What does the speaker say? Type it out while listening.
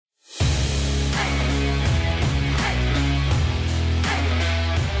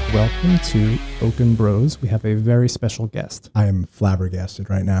Welcome to Oaken Bros. We have a very special guest. I am flabbergasted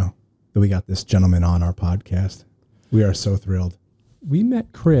right now that we got this gentleman on our podcast. We are so thrilled. We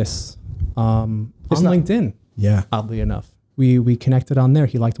met Chris on LinkedIn. Yeah. Oddly enough. We connected on there.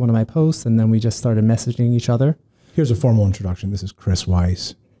 He liked one of my posts, and then we just started messaging each other. Here's a formal introduction. This is Chris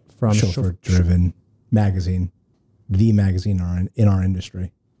Weiss From Chauffeur Driven Magazine, the magazine in our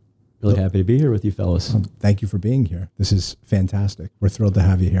industry. Really happy to be here with you fellas. Thank you for being here. This is fantastic. We're thrilled to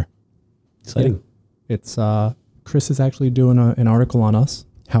have you here. Exciting. It's Chris is actually doing an article on us.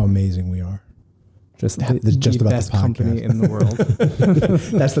 How amazing we are. Just Just the about best the podcast. company in the world.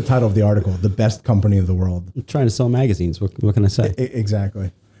 That's the title of the article, The Best Company of the World. I'm trying to sell magazines. What can I say?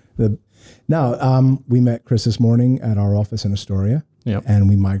 Exactly. We met Chris this morning at our office in Astoria, Yep. and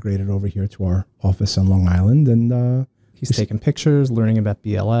we migrated over here to our office on Long Island. And He's taking pictures, learning about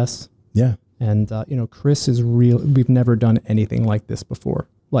BLS. yeah, And, Chris is real. We've never done anything like this before.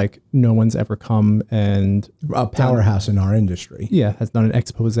 Like, no one's ever come and a powerhouse in our industry. has done an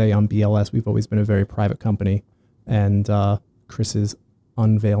expose on BLS. We've always been a very private company. And Chris is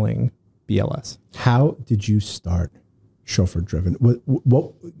unveiling BLS. How did you start Chauffeur Driven?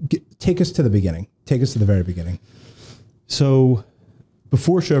 Take us to the beginning. Take us to the very beginning. So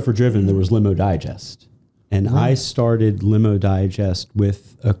before Chauffeur Driven, there was Limo Digest. And I started Limo Digest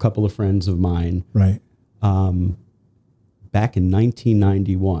with a couple of friends of mine Right. back in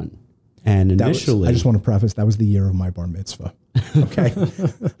 1991. And initially, I just want to preface, that was the year of my bar mitzvah. Okay.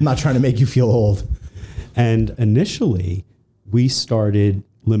 I'm not trying to make you feel old. And initially, we started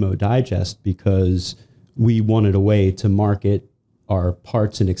Limo Digest because we wanted a way to market our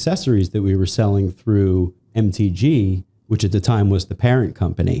parts and accessories that we were selling through MTG, which at the time was the parent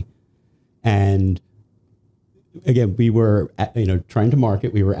company. And again, we were trying to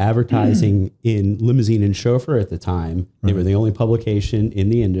market. We were advertising in Limousine and Chauffeur at the time. They were the only publication in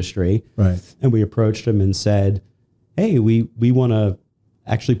the industry. Right. And we approached them and said, hey, we want to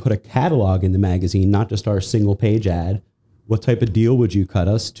actually put a catalog in the magazine, not just our single page ad. What type of deal would you cut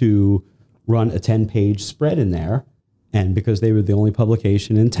us to run a 10-page spread in there? And because they were the only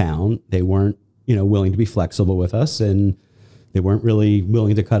publication in town, they weren't, willing to be flexible with us, and they weren't really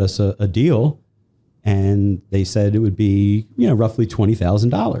willing to cut us a deal. And they said it would be, roughly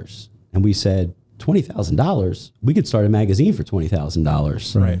 $20,000. And we said, $20,000? We could start a magazine for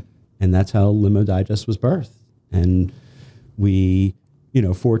 $20,000. Right. And that's how Limo Digest was birthed. And we,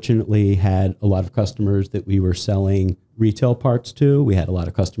 fortunately had a lot of customers that we were selling retail parts to. We had a lot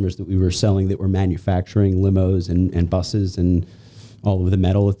of customers that we were selling that were manufacturing limos and buses and all of the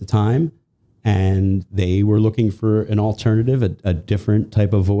metal at the time. And they were looking for an alternative, a different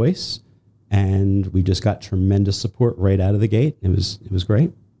type of voice. And we just got tremendous support right out of the gate. It was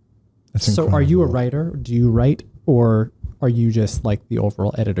great. That's So incredible. are you a writer? Do you write, or are you just like the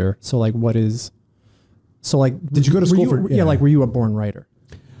overall editor? So like, Did you go to school for? Yeah, like, were you a born writer?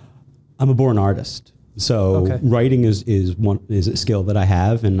 I'm a born artist. So Okay. writing is a skill that I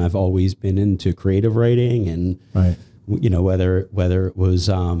have, and I've always been into creative writing, and Right. whether it was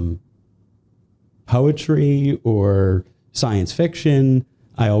poetry or science fiction,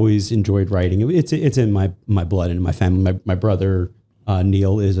 I always enjoyed writing. It's in my blood and in my family. My brother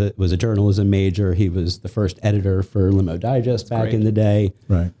Neil was a journalism major. He was the first editor for Limo Digest back great. in the day.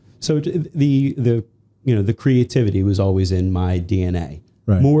 Right. So the creativity was always in my DNA.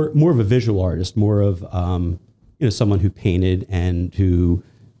 Right. More of a visual artist, more of someone who painted and who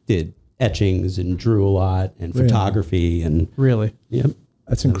did etchings and drew a lot and Really? photography and Really? yeah.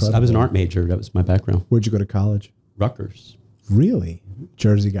 That's incredible. I was an art major. That was my background. Where'd you go to college? Rutgers, Really?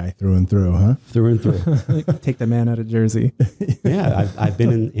 Jersey guy through and through, huh? through and through. Take the man out of Jersey. Yeah, I've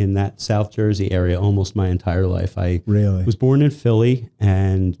been in that South Jersey area almost my entire life. I Really? was born in Philly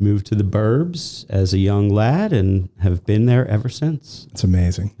and moved to the burbs as a young lad and have been there ever since. It's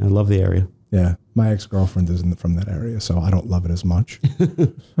amazing. I love the area. Yeah. My ex-girlfriend isn't from that area, so I don't love it as much.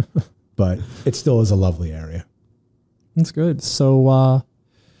 But it still is a lovely area. That's good. So,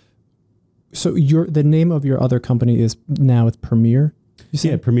 the name of your other company is now it's Premier.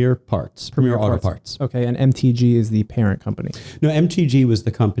 You Yeah, Premier Parts, Premier Auto Parts. Okay, and MTG is the parent company. No, MTG was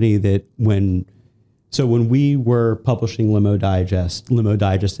the company that when we were publishing Limo Digest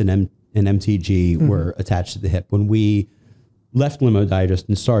and MTG were attached to the hip. When we left Limo Digest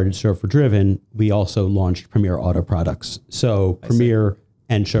and started Chauffeur Driven, we also launched Premier Auto Products. So Premier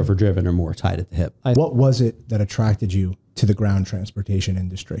and Chauffeur Driven are more tied at the hip. What was it that attracted you to the ground transportation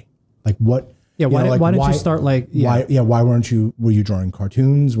industry? Like what? Yeah, why didn't you start Why weren't you? Were you drawing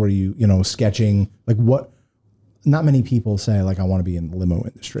cartoons? Were you sketching? Like what? not many people say like, I want to be in the limo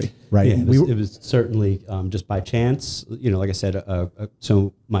industry, right? Yeah, it was certainly just by chance. Like I said,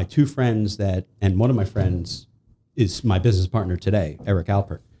 so my two friends and one of my friends is my business partner today, Eric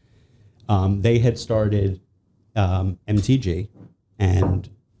Alpert. They had started MTG and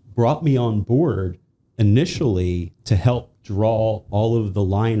brought me on board initially to help draw all of the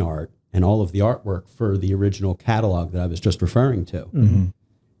line art and all of the artwork for the original catalog that I was just referring to. Mm-hmm.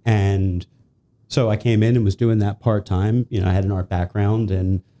 And so I came in and was doing that part-time. I had an art background,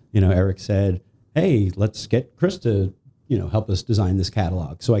 and, Eric said, hey, let's get Chris to, help us design this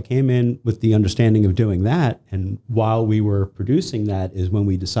catalog. So I came in with the understanding of doing that. And while we were producing that is when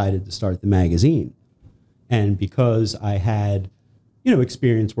we decided to start the magazine. And because I had,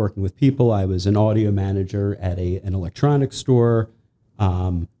 experience working with people, I was an audio manager at an electronics store.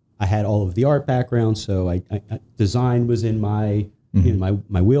 I had all of the art background. So I design was in my,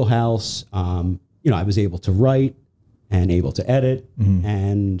 my wheelhouse. I was able to write and able to edit,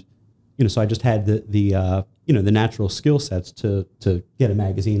 and so I just had the natural skill sets to get a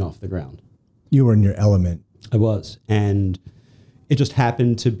magazine off the ground. You were in your element. I was, and it just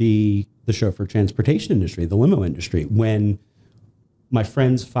happened to be the chauffeur transportation industry, the limo industry. When my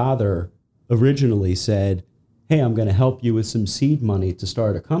friend's father originally said, "Hey, I'm going to help you with some seed money to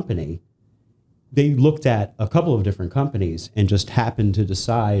start a company," they looked at a couple of different companies and just happened to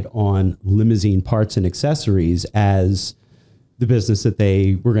decide on limousine parts and accessories as the business that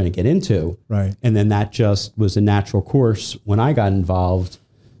they were going to get into. Right. And then that just was a natural course when I got involved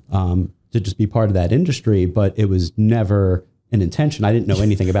to just be part of that industry, but it was never an intention. I didn't know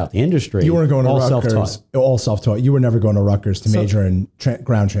anything about the industry. You weren't going to all Rutgers. self-taught. All self-taught. You were never going to Rutgers to major in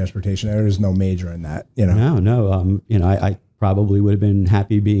ground transportation. There is no major in that, No. I probably would have been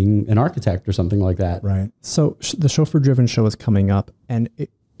happy being an architect or something like that. Right. So the Chauffeur Driven show is coming up, and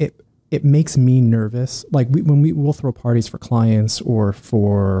it makes me nervous. Like when we'll throw parties for clients or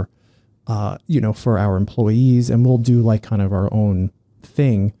for, for our employees, and we'll do like kind of our own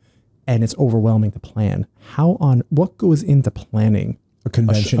thing, and it's overwhelming to plan. What goes into planning A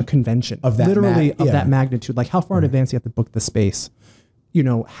convention. a convention Of that that magnitude? Like how far in advance you have to book the space?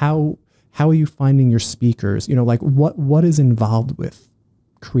 How are you finding your speakers? Like what is involved with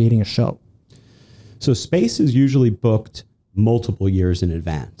creating a show? So space is usually booked multiple years in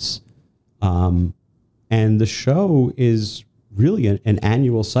advance. And the show is really an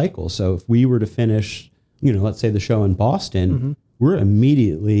annual cycle. So if we were to finish, let's say the show in Boston, we're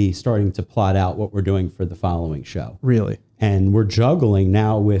immediately starting to plot out what we're doing for the following show. Really? And we're juggling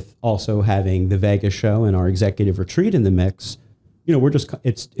now with also having the Vegas show and our executive retreat in the mix. It's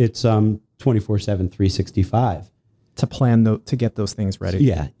 24/7, 365. To plan to get those things ready.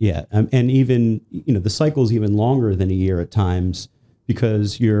 Yeah. And even, the cycle's even longer than a year at times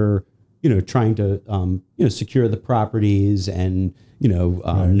because you're, trying to, secure the properties and,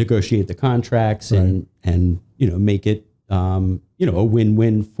 negotiate the contracts and make it, a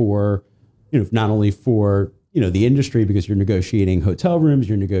win-win for, not only for, the industry because you're negotiating hotel rooms,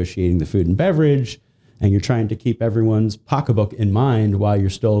 you're negotiating the food and beverage, and you're trying to keep everyone's pocketbook in mind while you're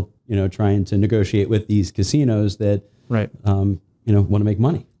still, trying to negotiate with these casinos that, Right. want to make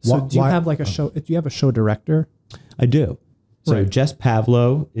money. So do you have like a show? Do you have a show director? I do. So Right. Jess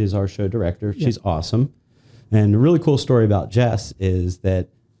Pavlo is our show director. She's awesome. And a really cool story about Jess is that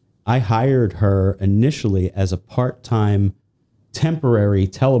I hired her initially as a part-time temporary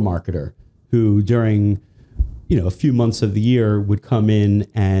telemarketer who during, a few months of the year would come in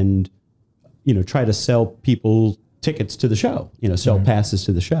and, try to sell people tickets to the show, sell passes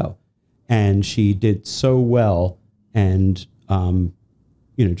to the show. And she did so well and,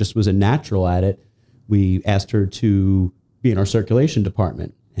 just was a natural at it. We asked her to be in our circulation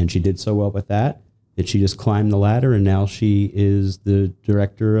department, and she did so well with that she just climbed the ladder, and now she is the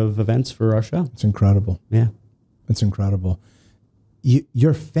director of events for our show. It's incredible. Yeah. It's incredible.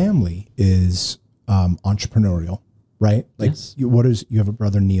 Your family is entrepreneurial, right? Like Yes. you have a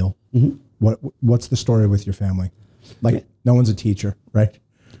brother, Neil. Mm-hmm. What's the story with your family? Like no one's a teacher, right?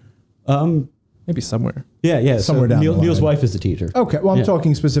 Maybe somewhere. Yeah. Somewhere so down the Neil's line. wife is a teacher. Okay. Well, I'm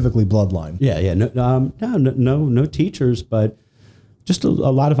talking specifically bloodline. Yeah. No teachers, but just a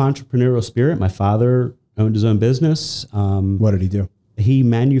lot of entrepreneurial spirit. My father owned his own business. What did he do? He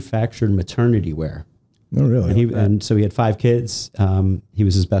manufactured maternity wear. Oh, really? And so he had 5 kids. He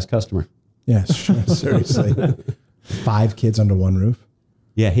was his best customer. Yes, seriously. 5 kids under one roof?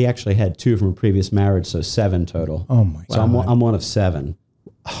 Yeah, he actually had 2 from a previous marriage, so 7 total. Oh, my So God. I'm one of 7.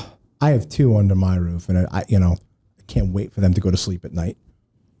 I have 2 under my roof, and I can't wait for them to go to sleep at night.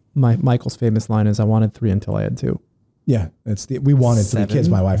 Michael's famous line is, "I wanted 3 until I had 2." Yeah, we wanted 3 7? kids,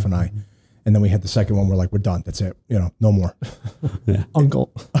 my wife and I. And then we had the second one. We're like, we're done. That's it. You know, no more.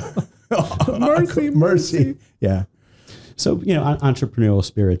 Uncle. mercy. Yeah. So, you know, entrepreneurial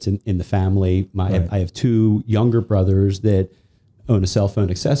spirits in the family. I have two younger brothers that own a cell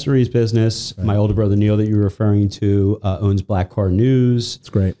phone accessories business. Right. My older brother, Neil, that you were referring to, owns Black Car News. It's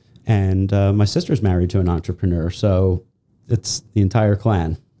great. And my sister's married to an entrepreneur. So it's the entire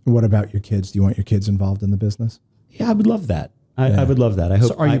clan. What about your kids? Do you want your kids involved in the business? Yeah, I would love that. I would love that. I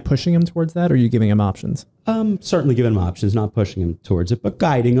hope. So are you pushing him towards that, or are you giving him options? Certainly giving him options, not pushing him towards it, but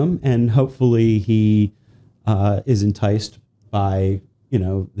guiding him. And hopefully he is enticed by, you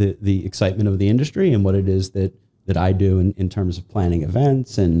know, the excitement of the industry and what it is that I do in terms of planning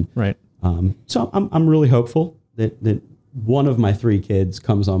events. And right. So I'm really hopeful that one of my three kids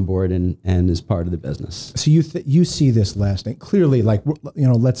comes on board and is part of the business. So you see this lasting clearly, like, you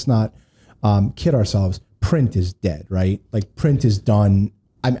know, let's not kid ourselves. Print is dead, right? Like print is done.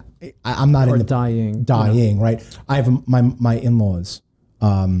 I'm not or in the dying, right? I have my in-laws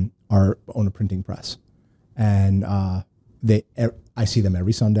own a printing press, and I see them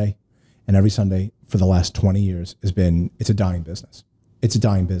every Sunday, and every Sunday for the last 20 years it's a dying business. It's a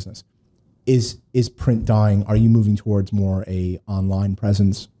dying business. Is print dying? Are you moving towards more a online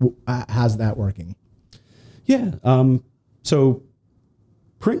presence? How's that working? Yeah. So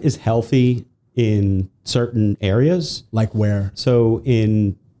print is healthy in certain areas. Like where? So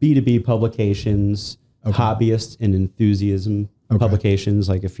in B2B publications, hobbyists and enthusiasm publications,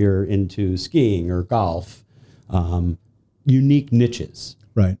 like if you're into skiing or golf, unique niches.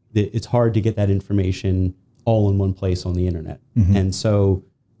 Right. It's hard to get that information all in one place on the internet. Mm-hmm. And so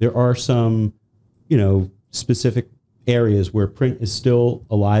there are some, you know, specific areas where print is still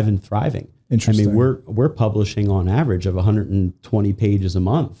alive and thriving. Interesting. I mean, we're publishing on average of 120 pages a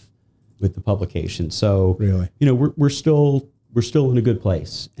month with the publication. So, really, you know, we're still in a good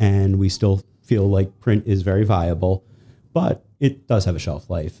place, and we still feel like print is very viable, but it does have a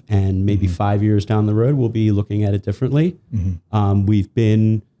shelf life, and maybe 5 years down the road, we'll be looking at it differently.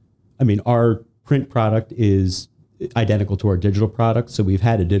 Mm-hmm. Our print product is identical to our digital product. So we've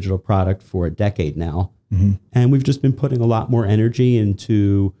had a digital product for a decade now, and we've just been putting a lot more energy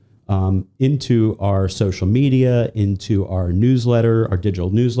into our social media, into our newsletter, our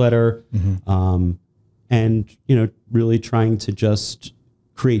digital newsletter, and, you know, really trying to just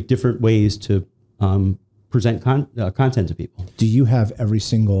create different ways to present content to people. Do you have every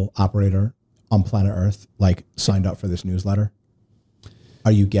single operator on planet Earth like signed up for this newsletter?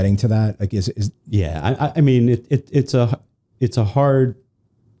 Are you getting to that? Like, yeah. I mean, it's a hard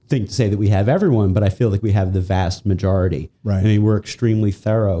thing to say that we have everyone, but I feel like we have the vast majority. Right. I mean, we're extremely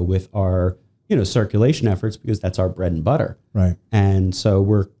thorough with our, you know, circulation efforts because that's our bread and butter. Right. And so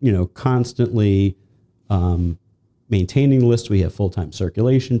we're, you know, constantly maintaining the list. We have full-time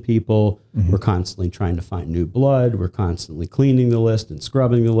circulation people. We're constantly trying to find new blood. We're constantly cleaning the list and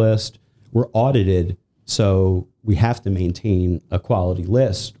scrubbing the list. We're audited, so we have to maintain a quality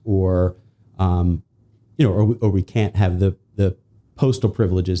list, or we can't have the postal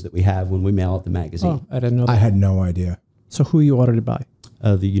privileges that we have when we mail out the magazine. Oh, I didn't know that. I had no idea. So who are you audited by?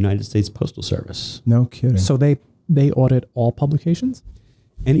 The United States Postal Service. No kidding. So they audit all publications?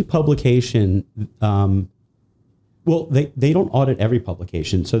 Any publication, they don't audit every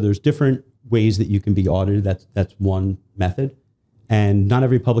publication. So there's different ways that you can be audited. That's one method. And not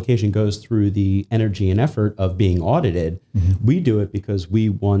every publication goes through the energy and effort of being audited. We do it because we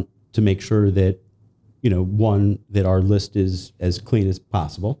want to make sure that, you know, one, that our list is as clean as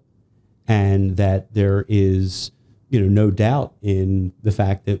possible, and that there is, you know, no doubt in the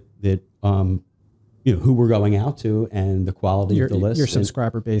fact that you know, who we're going out to and the quality of the list. Your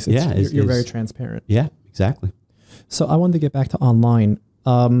subscriber base. You're very transparent. Yeah, exactly. So I wanted to get back to online.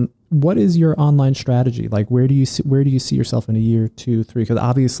 What is your online strategy? Like, where do you see yourself in a year, 2, 3? Because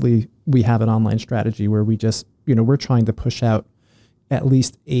obviously we have an online strategy where we just, you know, we're trying to push out at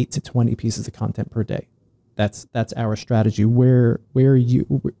least 8 to 20 pieces of content per day. That's our strategy. Where are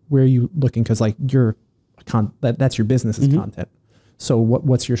you looking? Because like that's your business is content. So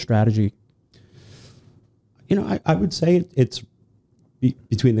what's your strategy? You know, I would say it's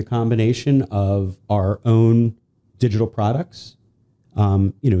between the combination of our own digital products,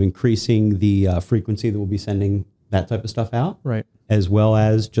 you know, increasing the frequency that we'll be sending that type of stuff out, right, as well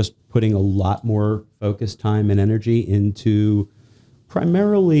as just putting a lot more focus, time, and energy into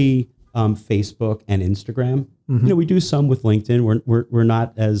primarily Facebook and Instagram. You know, we do some with LinkedIn. We're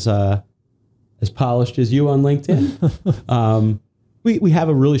not as polished as you on LinkedIn. We have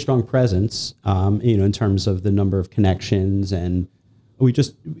a really strong presence, you know, in terms of the number of connections, and we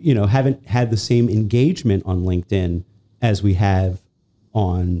just, you know, haven't had the same engagement on LinkedIn as we have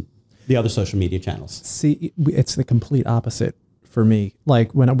on the other social media channels. See, it's the complete opposite for me.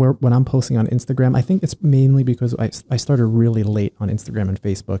 Like when I'm posting on Instagram, I think it's mainly because I started really late on Instagram and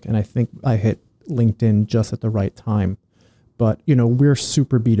Facebook, and I think I hit LinkedIn just at the right time. But we're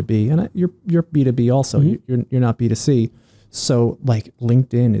super B2B, and you're B2B also. You're not B2C. So like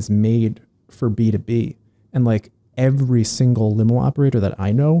LinkedIn is made for B2B, and like every single limo operator that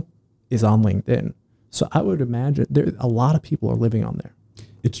I know is on LinkedIn. So I would imagine a lot of people are living on there.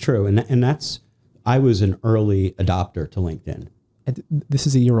 It's true, and I was an early adopter to LinkedIn. This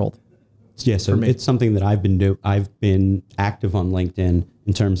is a year old. Yeah, so it's something that I've been active on LinkedIn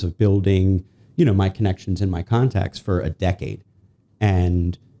in terms of building, my connections and my contacts for a decade.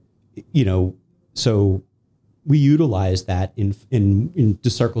 And, so we utilize that in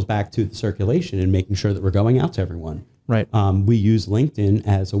just circles back to the circulation and making sure that we're going out to everyone. Right. We use LinkedIn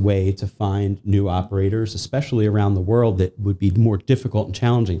as a way to find new operators, especially around the world, that would be more difficult and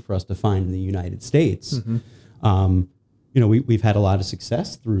challenging for us to find in the United States. Mm-hmm. We've had a lot of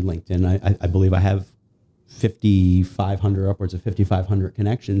success through LinkedIn. I believe I have 5,500, upwards of 5,500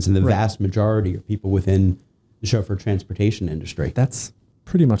 connections, and the vast majority are people within the chauffeur transportation industry. That's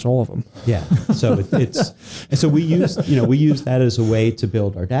pretty much all of them. Yeah. So and so we use that as a way to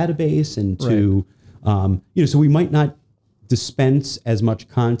build our database and to, so we might not dispense as much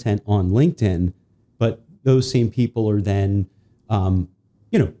content on LinkedIn, but those same people are then,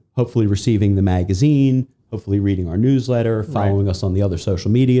 hopefully receiving the magazine, hopefully reading our newsletter, following us on the other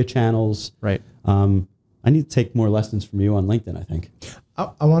social media channels. Right. I need to take more lessons from you on LinkedIn, I think.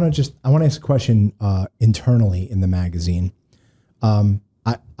 I want to ask a question internally in the magazine.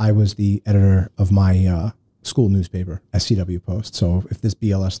 I was the editor of my school newspaper, SCW Post. So if this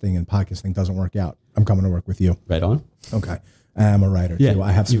BLS thing and podcast thing doesn't work out, I'm coming to work with you. Right on. Okay. I'm a writer too.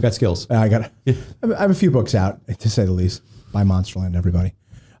 You've got skills. I have a few books out, to say the least, by Monsterland, everybody.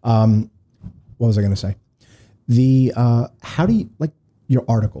 What was I going to say? How do you like your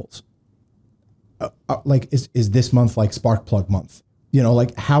articles? Is this month like Spark Plug month?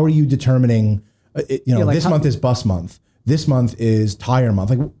 How are you determining? This month is bus month. This month is tire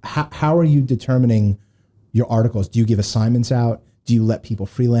month. Like, how are you determining your articles? Do you give assignments out? Do you let people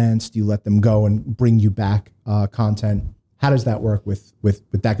freelance? Do you let them go and bring you back content? How does that work with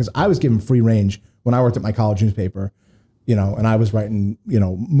that? Because I was given free range when I worked at my college newspaper, and I was writing,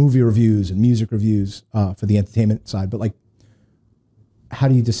 movie reviews and music reviews for the entertainment side. But like, how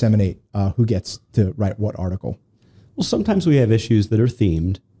do you disseminate who gets to write what article? Well, sometimes we have issues that are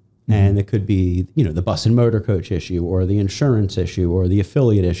themed, mm-hmm. and it could be, the bus and motor coach issue or the insurance issue or the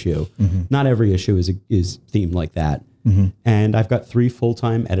affiliate issue. Mm-hmm. Not every issue is themed like that. Mm-hmm. And I've got 3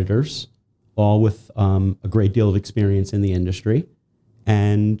 full-time editors, all with a great deal of experience in the industry.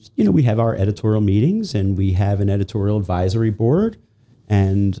 And, we have our editorial meetings, and we have an editorial advisory board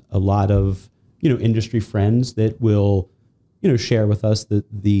and a lot of, industry friends that will, share with us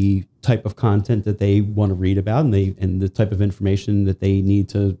the type of content that they want to read about and the type of information that they need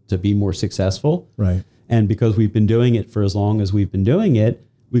to be more successful. Right. And because we've been doing it for as long as we've been doing it,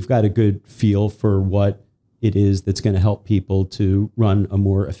 we've got a good feel for what it is that's going to help people to run a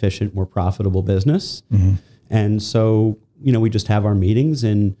more efficient, more profitable business. Mm-hmm. And so, we just have our meetings,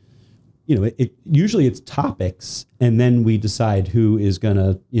 and, usually it's topics, and then we decide who is going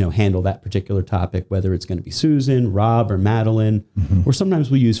to, handle that particular topic, whether it's going to be Susan, Rob, or Madeline, mm-hmm. or sometimes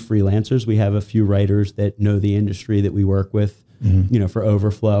we use freelancers. We have a few writers that know the industry that we work with, mm-hmm. For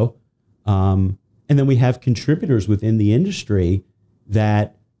Overflow. And then we have contributors within the industry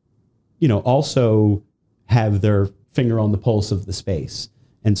that, also have their finger on the pulse of the space.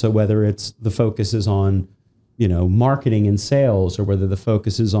 And so whether it's the focus is on, marketing and sales, or whether the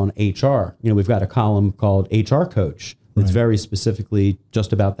focus is on HR, we've got a column called HR Coach that's very specifically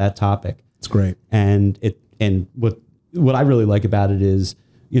just about that topic. It's great. And what I really like about it is,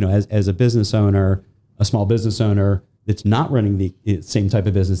 as a business owner, a small business owner that's not running the same type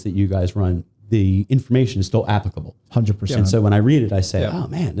of business that you guys run, the information is still applicable. 100%. And so when I read it, I say, oh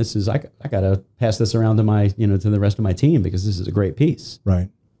man, I got to pass this around to my, to the rest of my team, because this is a great piece. Right.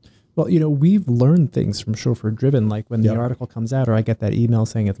 Well, we've learned things from Chauffeur Driven, like when the article comes out or I get that email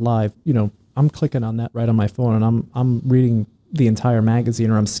saying it's live, I'm clicking on that right on my phone, and I'm reading the entire magazine,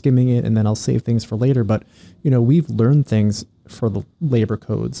 or I'm skimming it, and then I'll save things for later. But, we've learned things for the labor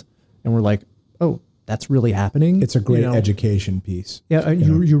codes, and we're like, oh, that's really happening. It's a great education piece. Yeah,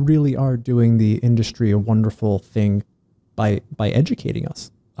 you really are doing the industry a wonderful thing by educating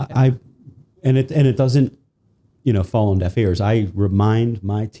us. And it doesn't, fall on deaf ears. I remind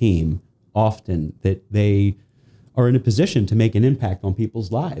my team often that they are in a position to make an impact on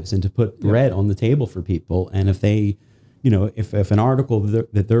people's lives and to put bread on the table for people. And if they, if an article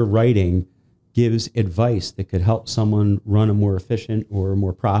that they're writing gives advice that could help someone run a more efficient or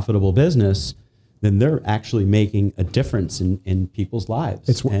more profitable business, then they're actually making a difference in people's lives.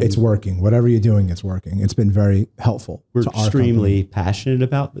 It's working. Whatever you're doing, it's working. It's been very helpful. We're to our extremely passionate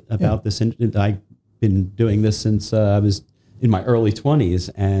about this. I've been doing this since I was in my early 20s,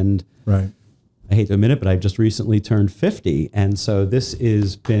 and right. I hate to admit it, but I just recently turned 50, and so this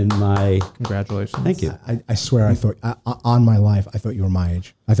has been my Congratulations. Thank you. I swear, I thought on my life, I thought you were my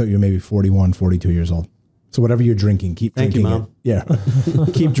age. I thought you were maybe 41, 42 years old. So whatever you're drinking, keep Thank you, drinking Mom. it. Yeah,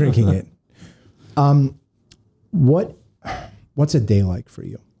 keep drinking it. What's a day like for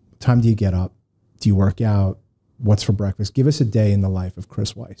you? What time do you get up? Do you work out? What's for breakfast? Give us a day in the life of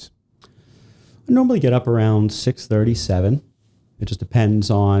Chris Weiss. I normally get up around 6:37. It just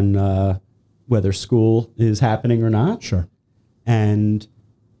depends on whether school is happening or not. Sure. And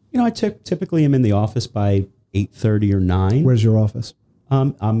I typically am in the office by 8:30 or 9. Where's your office?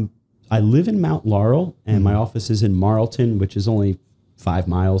 I live in Mount Laurel, and my office is in Marlton, which is only 5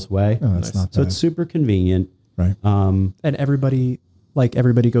 miles away. Oh, that's not bad. So it's super convenient. Right. And everybody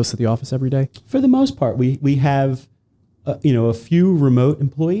goes to the office every day? For the most part, we have a few remote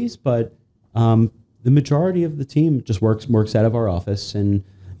employees, but the majority of the team just works out of our office. And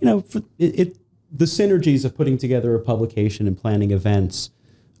the synergies of putting together a publication and planning events,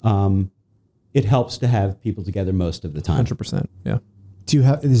 it helps to have people together most of the time. 100%. Yeah. Do you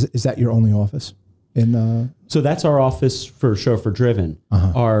have? Is that your only office in? So that's our office for Chauffeur Driven.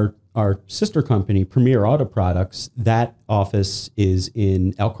 Our sister company, Premier Auto Products, that office is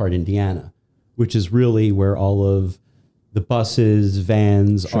in Elkhart, Indiana, which is really where all of the buses,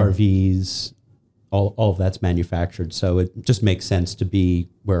 vans, RVs, all of that's manufactured. So it just makes sense to be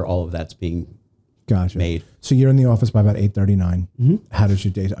where all of that's being Gotcha. made. So you're in the office by about 8:39. How does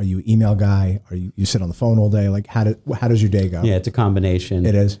your day? Are you an email guy? Are you sit on the phone all day? Like how does your day go? Yeah, it's a combination.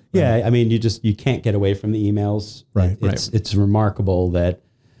 It is? Yeah, I mean, you can't get away from the emails. Right. It's remarkable that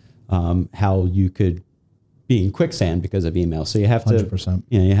how you could be in quicksand because of email. So you have to 100%.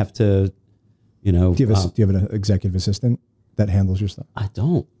 you have to Do you have an executive assistant that handles your stuff? I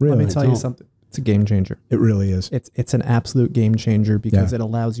don't. Really? Let me tell you something. It's a game changer. It really is. It's an absolute game changer because it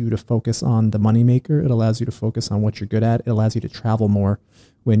allows you to focus on the moneymaker. It allows you to focus on what you're good at. It allows you to travel more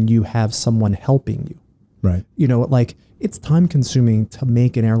when you have someone helping you. Right. It's time consuming to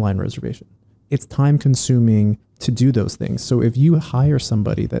make an airline reservation. It's time consuming to do those things. So if you hire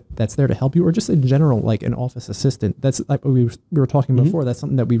somebody that's there to help you, or just in general, like an office assistant, that's like we were talking before, that's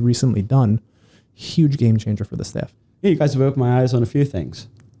something that we've recently done. Huge game changer for the staff. Yeah, you guys have opened my eyes on a few things.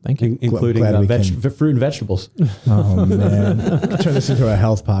 Thank you. Including Glad we fruit and vegetables. Oh man, turn this into a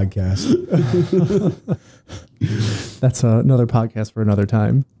health podcast. That's another podcast for another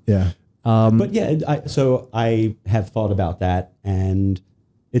time. Yeah. But yeah, I have thought about that, and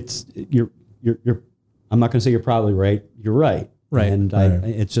you're. I'm not going to say you're probably right. You're right. Right. And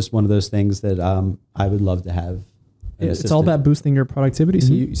it's just one of those things that I would love to have. It's all about boosting your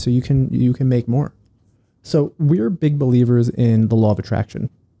productivity, so you can make more. So we're big believers in the law of attraction.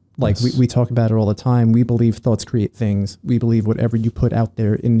 Like we talk about it all the time. We believe thoughts create things. We believe whatever you put out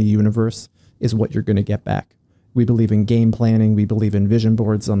there in the universe is what you're going to get back. We believe in game planning. We believe in vision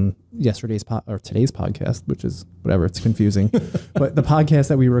boards on today's podcast, which is whatever. It's confusing. But the podcast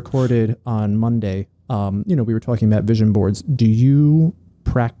that we recorded on Monday, we were talking about vision boards. Do you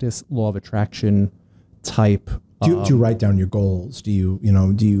practice law of attraction type? Do you write down your goals? Do you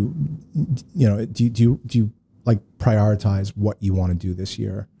like prioritize what you want to do this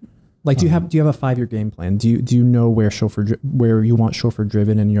year? Like, do you have a 5-year game plan? Do you know where you want Chauffeur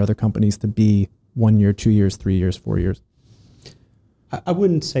Driven and your other companies to be 1 year, 2 years, 3 years, 4 years? I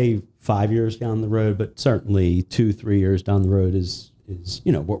wouldn't say 5 years down the road, but certainly 2-3 years down the road is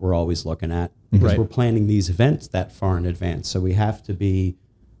what we're always looking at, because we're planning these events that far in advance. So we have to be,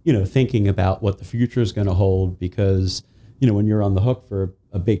 thinking about what the future is going to hold, because, when you're on the hook for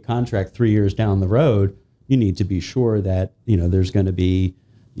a big contract 3 years down the road, you need to be sure that, there's going to be,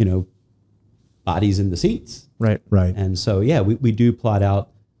 bodies in the seats. Right. Right. And so, yeah, we do plot out,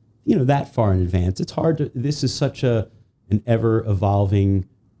 that far in advance. It's hard this is such an ever evolving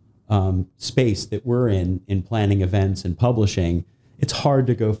space that we're in planning events and publishing. It's hard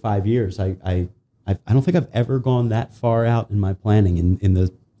to go 5 years. I don't think I've ever gone that far out in my planning in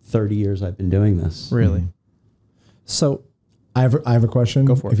the 30 years I've been doing this. Really? So I have a question.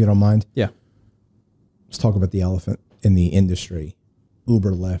 Go for it. If you don't mind. Yeah. Let's talk about the elephant in the industry,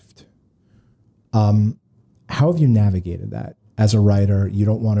 Uber, Lyft. How have you navigated that? As a writer, you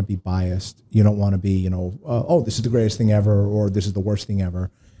don't want to be biased. You don't want to be, this is the greatest thing ever, or this is the worst thing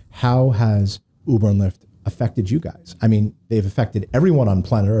ever. How has Uber and Lyft affected you guys? I mean, they've affected everyone on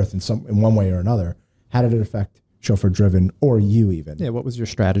planet Earth in one way or another. How did it affect Chauffeur Driven or you even? Yeah. What was your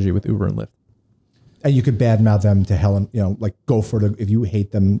strategy with Uber and Lyft? And you could badmouth them to hell, and like go for the. If you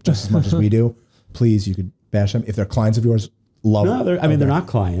hate them just as much as we do, please, you could bash them. If they're clients of yours, love. No, they're not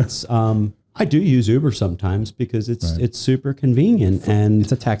clients. I do use Uber sometimes because it's super convenient and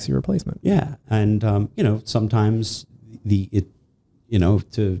It's a taxi replacement. yeah, and sometimes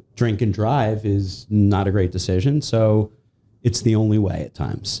to drink and drive is not a great decision, so it's the only way at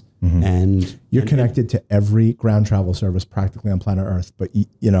times. And You're connected to every ground travel service practically on planet Earth, but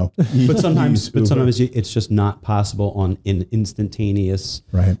but sometimes it's just not possible on an instantaneous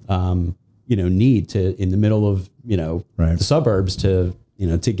right. need to in the middle of Right. the suburbs to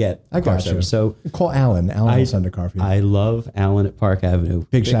get I car got you. service. So Call Alan. Alan will send a car for you. I love Alan at Park Avenue.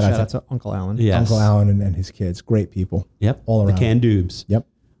 Big shout out to to Uncle Alan. Yes. Uncle Alan and his kids. Great people. Yep. All around. The Can-Doobs. Yep.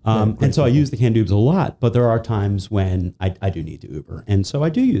 And so I use the Can-Doobs a lot, but there are times when I do need to Uber. And so I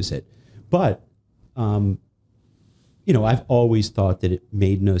do use it. But, I've always thought that it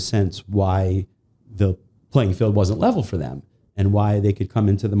made no sense why the playing field wasn't level for them and why they could come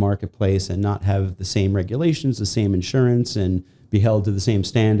into the marketplace and not have the same regulations, the same insurance, and be held to the same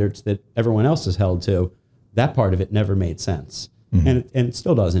standards that everyone else is held to. That part of it never made sense. And it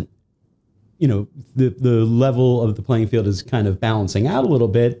still doesn't. The level of the playing field is kind of balancing out a little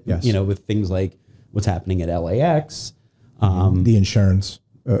bit, Yes. with things like what's happening at LAX. The insurance.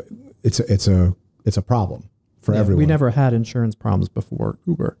 It's a problem for everyone. We never had insurance problems before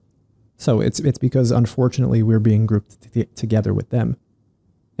Uber. So it's because unfortunately we're being grouped together with them.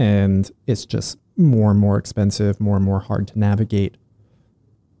 And it's just more and more expensive, more and more hard to navigate,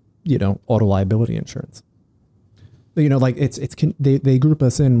 auto liability insurance. Like they group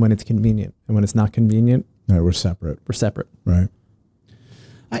us in when it's convenient, and when it's not convenient, No, we're separate. we're separate. Right.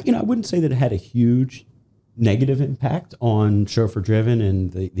 I wouldn't say that it had a huge negative impact on Chauffeur Driven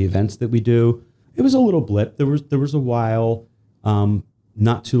and the events that we do. It was a little blip. There was a while,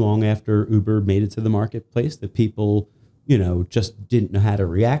 not too long after Uber made it to the marketplace, that people, just didn't know how to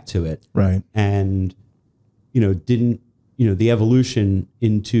react to it. Right. And, the evolution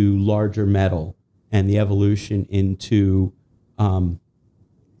into larger metal and the evolution into,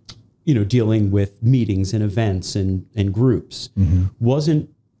 dealing with meetings and events and groups wasn't,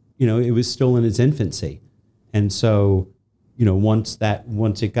 it was still in its infancy. And so, once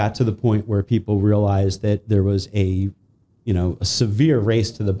it got to the point where people realized that there was a severe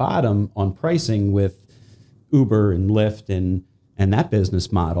race to the bottom on pricing with Uber and Lyft and that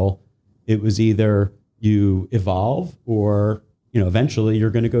business model, it was either you evolve or, eventually you're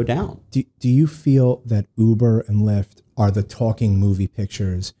going to go down. Do you feel that Uber and Lyft are the talking movie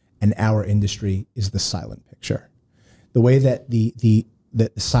pictures and our industry is the silent picture? The way that the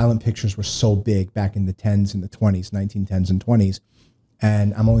silent pictures were so big back in the 10s and the 20s, 1910s and 20s.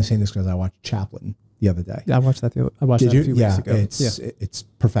 And I'm only saying this because I watched Chaplin the other day. Yeah, I watched that. A few weeks ago. It's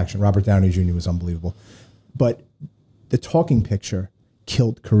perfection. Robert Downey Jr. was unbelievable. But the talking picture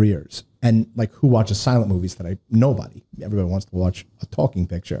killed careers. And like, who watches silent movies today? Nobody. Everybody wants to watch a talking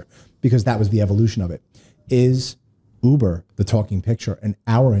picture because that was the evolution of it. Is Uber the talking picture in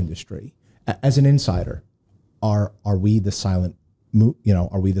our industry? As an insider, are we the silent?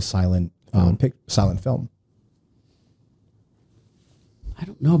 Are we the silent silent film? I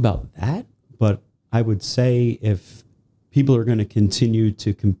don't know about that, but I would say if people are going to continue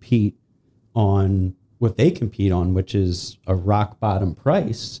to compete on what they compete on, which is a rock bottom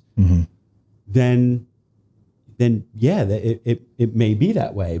price, then yeah, it may be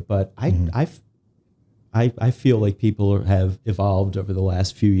that way. But I feel like people have evolved over the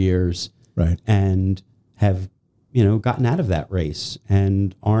last few years, Right. and have gotten out of that race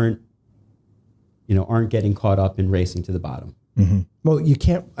and aren't getting caught up in racing to the bottom. Well, you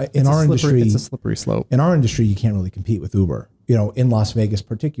can't in It's our industry. It's a slippery slope. In our industry, you can't really compete with Uber. In Las Vegas,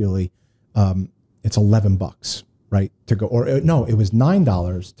 particularly, it's $11, right, to go. Or no, it was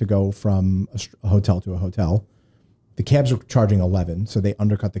 $9 to go from a hotel to a hotel. The cabs are charging $11, so they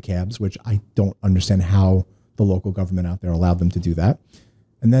undercut the cabs, which I don't understand how the local government out there allowed them to do that.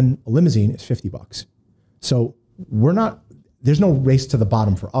 And then a limousine is $50. So there's no race to the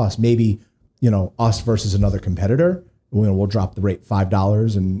bottom for us. Maybe, us versus another competitor, we'll drop the rate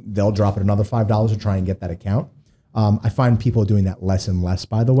 $5 and they'll drop it another $5 to try and get that account. I find people doing that less and less,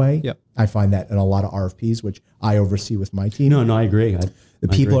 by the way. Yep. I find that in a lot of RFPs, which I oversee with my team. No, I agree.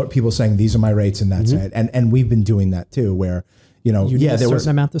 People saying, these are my rates and that's it. And we've been doing that too, where, You know, You need yeah, a there certain was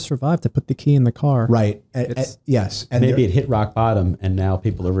amount to survive to put the key in the car. right. It's- Yes, and Maybe it hit rock bottom, and now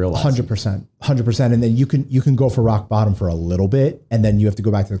people are realizing. 100%, and then you can go for rock bottom for a little bit, and then you have to go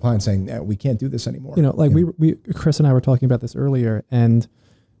back to the client saying we can't do this anymore. You know, like we Chris and I were talking about this earlier, and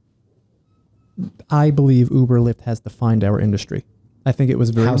I believe Uber, Lyft has defined our industry. I think it was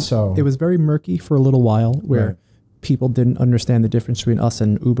very How so? It was very murky for a little while, where Right. people didn't understand the difference between us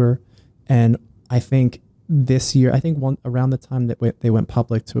and Uber, and I think this year, I think around the time that they went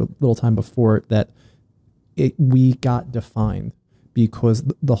public to a little time before that, we got defined because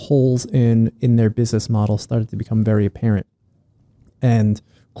the holes in their business model started to become very apparent. And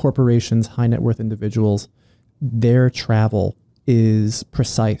corporations, high net worth individuals, their travel is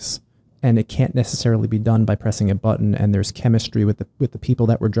precise, and it can't necessarily be done by pressing a button. And there's chemistry with the people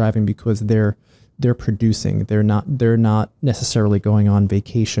that we're driving because they're producing. They're not necessarily going on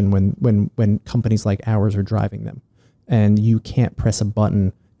vacation when companies like ours are driving them. And you can't press a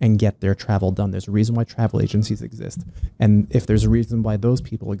button and get their travel done. There's a reason why travel agencies exist. And if there's a reason why those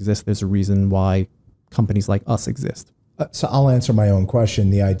people exist, there's a reason why companies like us exist. So I'll answer my own question.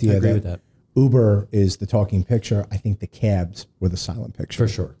 The idea I agree with that. Uber is the talking picture. I think the cabs were the silent picture. For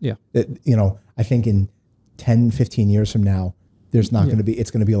sure. Yeah. You know, I think in 10, 15 years from now, there's not going to be,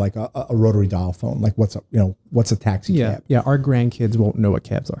 it's going to be like a rotary dial phone. Like what's a taxi cab? Yeah. Our grandkids won't know what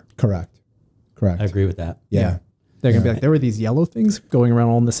cabs are. Correct. I agree with that. Yeah. They're going to be like, there were these yellow things going around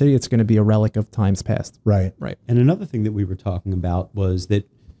all in the city. It's going to be a relic of times past. Right. Right. And another thing that we were talking about was that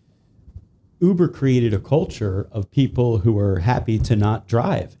Uber created a culture of people who are happy to not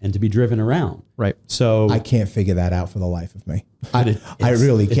drive and to be driven around. Right. So I can't figure that out for the life of me. I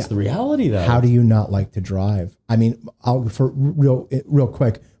really can't. It's the reality, though. How do you not like to drive? I mean, for real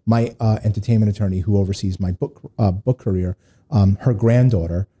quick, my entertainment attorney who oversees my book career, her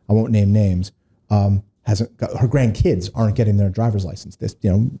granddaughter, I won't name names, hasn't got, her grandkids aren't getting their driver's license. This,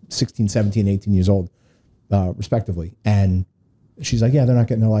 16, 17, 18 years old, respectively. And she's like, yeah, they're not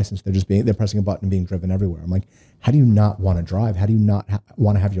getting their license. They're pressing a button and being driven everywhere. I'm like, how do you not want to drive? How do you not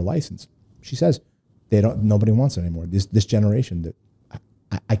want to have your license? She says, nobody wants it anymore. This generation, that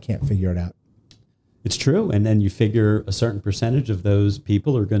I can't figure it out. It's true. And then you figure a certain percentage of those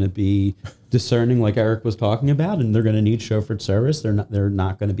people are going to be discerning, like Eric was talking about, and they're going to need chauffeured service. They're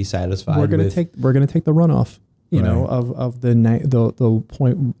not going to be satisfied. We're going to take the runoff, of the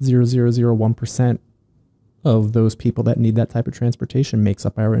 0.0001% of those people that need that type of transportation makes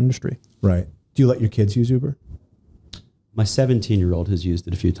up our industry. Right. Do you let your kids use Uber? My 17-year-old has used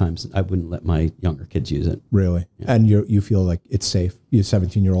it a few times. I wouldn't let my younger kids use it. Really? Yeah. And you feel like it's safe? You're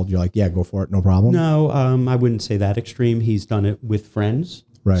 17-year-old. You're like, yeah, go for it. No problem. No, I wouldn't say that extreme. He's done it with friends.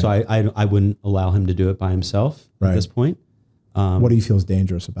 Right. So I wouldn't allow him to do it by himself at this point. What do you feel is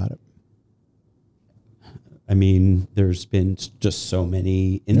dangerous about it? I mean, there's been just so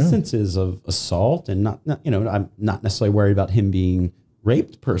many instances of assault, and I'm not necessarily worried about him being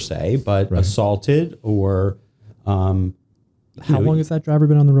raped per se, but assaulted or. How long has that driver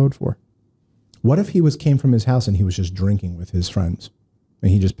been on the road for? What if he came from his house and he was just drinking with his friends,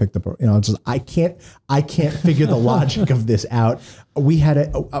 and he just picked up? I can't figure the logic of this out. We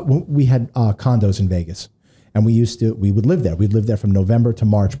had condos in Vegas, and we would live there. We'd live there from November to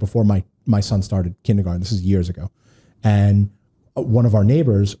March before my son started kindergarten. This is years ago, and one of our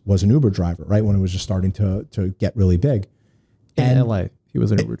neighbors was an Uber driver, right when it was just starting to get really big. In LA, he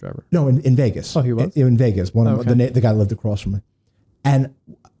was an Uber driver. No, in Vegas. Oh, he was? In Vegas. The guy lived across from me. And,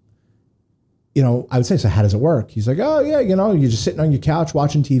 I would say, so how does it work? He's like, oh, yeah, you're just sitting on your couch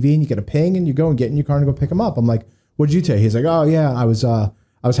watching TV and you get a ping and you go and get in your car and go pick him up. I'm like, what did you take? He's like, oh, yeah, I was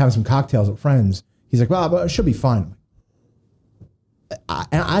having some cocktails with friends. He's like, well, but it should be fine.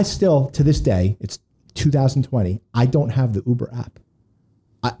 And I still, to this day, it's 2020, I don't have the Uber app.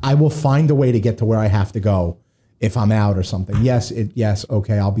 I will find a way to get to where I have to go if I'm out or something. Yes,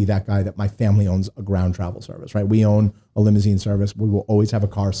 okay, I'll be that guy that my family owns a ground travel service, right? We own a limousine service. We will always have a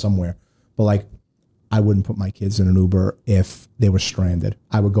car somewhere. But I wouldn't put my kids in an Uber if they were stranded.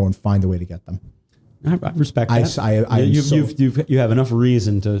 I would go and find a way to get them. I respect that. You have enough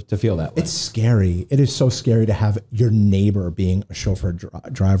reason to feel that way. It's scary. It is so scary to have your neighbor being a chauffeur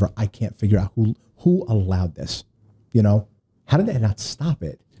driver. I can't figure out who allowed this. How did they not stop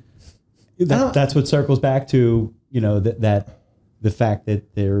it? That's what circles back to that the fact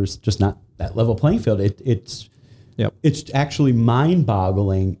that there's just not that level playing field. It's actually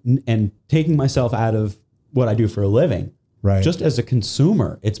mind-boggling, and taking myself out of what I do for a living. Right. Just as a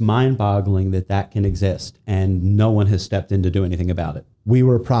consumer, it's mind-boggling that can exist, and no one has stepped in to do anything about it. We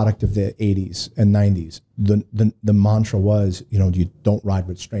were a product of the 80s and 90s. The mantra was, you don't ride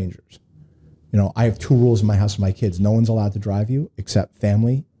with strangers. You know, I have 2 rules in my house with my kids. No one's allowed to drive you except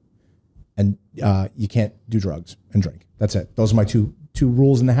family, and you can't do drugs and drink. That's it. Those are my two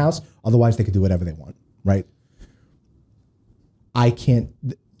rules in the house. Otherwise, they could do whatever they want, right? I can't,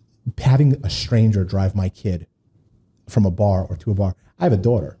 having a stranger drive my kid from a bar or to a bar. I have a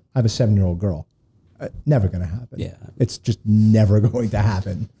daughter. I have a 7-year-old girl. Never going to happen. Yeah. It's just never going to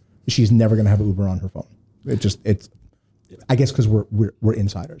happen. She's never going to have Uber on her phone. I guess because we're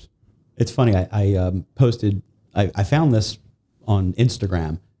insiders. It's funny. I posted. I found this on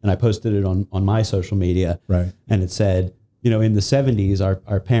Instagram, and I posted it on my social media. Right. And it said, you know, in the 70s,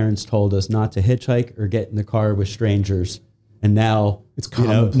 our parents told us not to hitchhike or get in the car with strangers, and now It's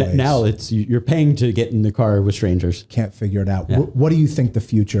commonplace. now it's you're paying to get in the car with strangers. Can't figure it out. Yeah. What do you think the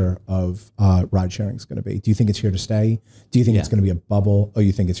future of ride sharing is going to be? Do you think it's here to stay? Do you think it's going to be a bubble, or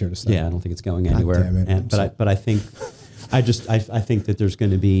you think it's here to stay? Yeah, I don't think it's going anywhere. damn it. But I think I think that there's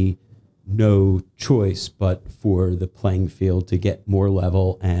going to be no choice but for the playing field to get more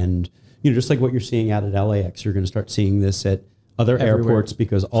level. And, you know, just like what you're seeing out at LAX, you're going to start seeing this at other Everywhere. airports,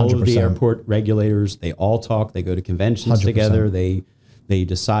 because all of the 100%. airport regulators, they all talk, they go to conventions 100%. together, they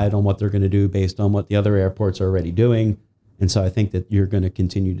decide on what they're going to do based on what the other airports are already doing. And so I think that you're going to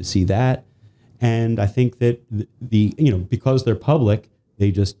continue to see that. And I think that because they're public,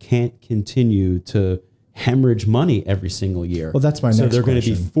 they just can't continue to hemorrhage money every single year. Well, that's my So next they're going to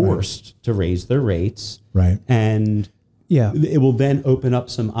be question. forced to raise their rates. Right. And Yeah. it will then open up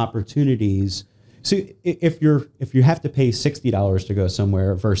some opportunities. So if you have to pay $60 to go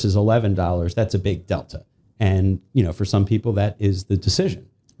somewhere versus $11, that's a big delta. And, you know, for some people that is the decision.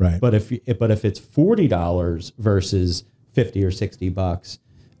 Right. But if it's $40 versus $50 or $60,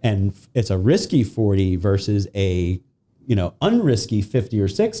 and it's a risky 40 versus a, you know, unrisky 50 or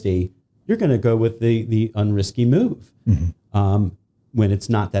 60, you're going to go with the unrisky move when it's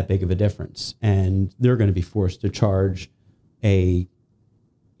not that big of a difference. And they're going to be forced to charge a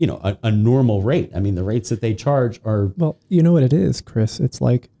normal rate. I mean, the rates that they charge are, Well, you know what it is, Chris? It's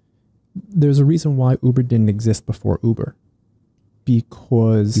like there's a reason why Uber didn't exist before Uber.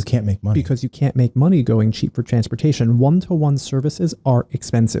 Because You can't make money. Because you can't make money going cheap for transportation. One-to-one services are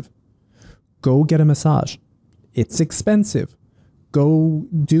expensive. Go get a massage. It's expensive. Go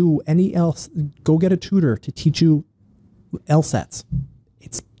do go get a tutor to teach you LSATs.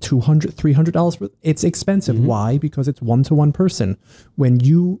 It's $200, $300. It's expensive. Why? Because it's one-to-one person. When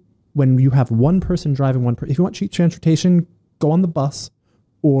you have one person driving one person, if you want cheap transportation, go on the bus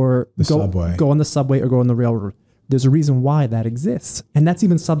or subway. Go on the subway or go on the railroad. There's a reason why that exists. And that's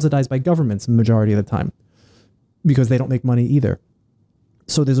even subsidized by governments the majority of the time because they don't make money either.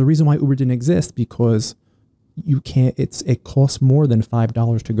 So there's a reason why Uber didn't exist, because you can't, it costs more than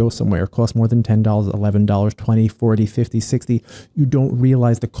 $5 to go somewhere. It costs more than $10, $11, $20, $40, $50, $60. You don't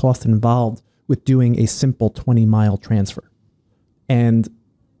realize the cost involved with doing a simple 20-mile transfer. And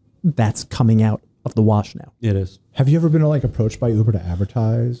that's coming out of the wash now. it is. Have you ever been like approached by Uber to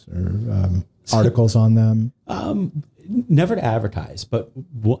advertise or articles on them? Never to advertise, but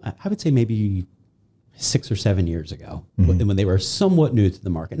I would say maybe 6 or 7 years ago, when they were somewhat new to the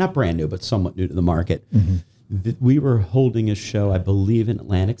market, not brand new, but somewhat new to the market. We were holding a show, I believe, in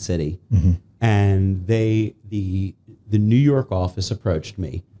Atlantic City, and the New York office approached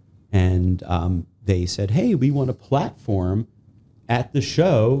me, and they said, "Hey, we want a platform at the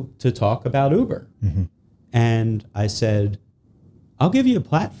show to talk about Uber." And I said, "I'll give you a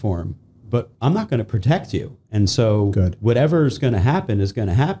platform, but I'm not going to protect you. And so Good. whatever's going to happen is going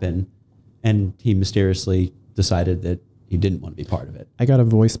to happen." And he mysteriously decided that he didn't want to be part of it. I got a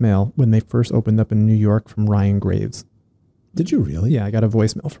voicemail when they first opened up in New York from Ryan Graves. Did you really? Yeah, I got a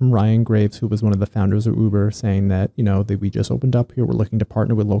voicemail from Ryan Graves, who was one of the founders of Uber, saying that, we just opened up here. We're looking to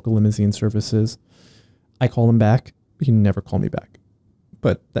partner with local limousine services. I call him back. He never called me back.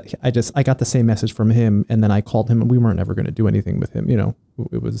 But I got the same message from him, and then I called him, and we weren't ever going to do anything with him.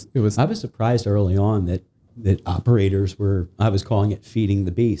 It was. I was surprised early on that operators I was calling it feeding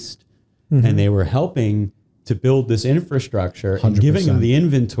the beast. And they were helping to build this infrastructure and giving them 100%. the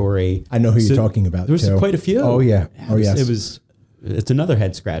inventory. I know who you're talking about, There was too. quite a few. Oh, yeah. Oh, yes. It's another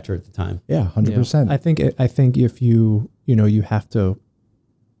head scratcher at the time. Yeah, 100%. I think if you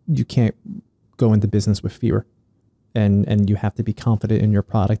can't go into business with fear, and you have to be confident in your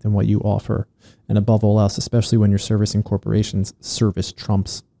product and what you offer, and above all else, especially when you're servicing corporations, service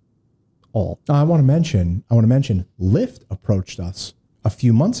trumps all. I want to mention, Lyft approached us a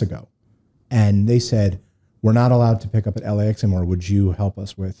few months ago, and they said, "We're not allowed to pick up at LAX anymore. Would you help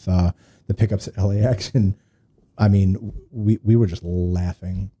us with the pickups at LAX?" And I mean, we were just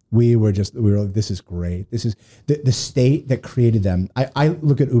laughing We were like, this is great. This is the state that created them. I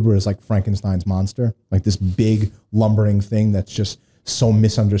look at Uber as like Frankenstein's monster, like this big lumbering thing that's just so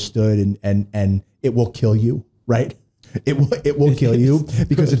misunderstood and it will kill you, right? It will kill you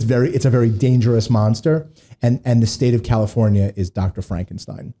because it's a very dangerous monster. And the state of California is Dr.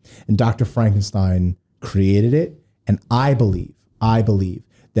 Frankenstein. And Dr. Frankenstein created it. And I believe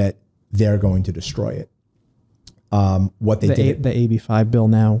that they're going to destroy it. What they did, the AB5 bill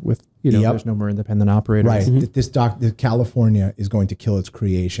now with, Yep. there's no more independent operators. right? The California is going to kill its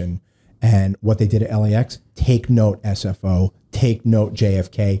creation. And what they did at LAX, take note SFO, take note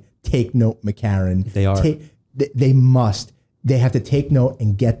JFK, take note McCarran. They are. They have to take note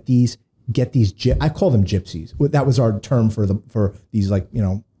and get these. I call them gypsies. That was our term for these, like,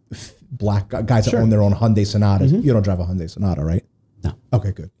 black guys that own their own Hyundai Sonatas. You don't drive a Hyundai Sonata, right? No.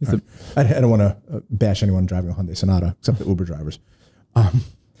 Okay, good. All right. I don't want to bash anyone driving a Hyundai Sonata except the Uber drivers.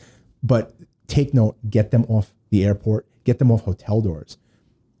 But take note, get them off the airport, get them off hotel doors.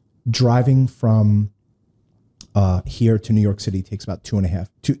 Driving from here to New York City takes about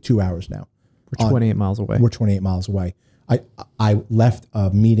 2 hours now. We're 28 miles away. We're 28 miles away. I left a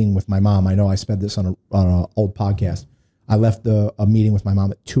meeting with my mom. I know I said this on an old podcast. I left a meeting with my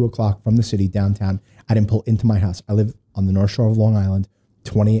mom at 2:00 from the city downtown. I didn't pull into my house. I live on the North Shore of Long Island,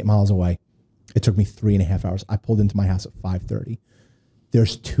 28 miles away. It took me 3.5 hours. I pulled into my house at 5:30.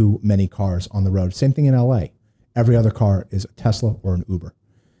 There's too many cars on the road. Same thing in LA. Every other car is a Tesla or an Uber.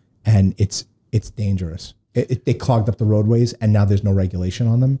 And it's dangerous. They clogged up the roadways and now there's no regulation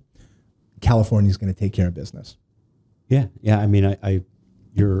on them. California is going to take care of business. Yeah. I mean,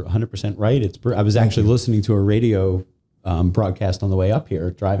 you're 100% right. I was actually listening to a radio broadcast on the way up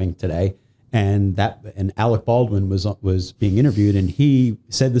here, driving today, and Alec Baldwin was being interviewed, and he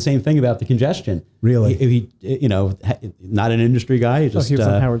said the same thing about the congestion. Really? He not an industry guy. He was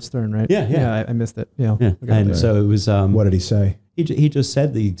on Howard Stern, right? Yeah. I missed it. Yeah. And so it was. What did he say? He just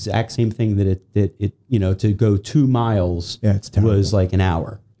said the exact same thing, that it to go 2 miles it's terrible. was like an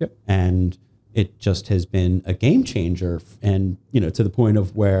hour. Yep. And it just has been a game changer, and to the point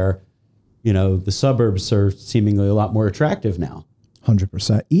of where the suburbs are seemingly a lot more attractive now.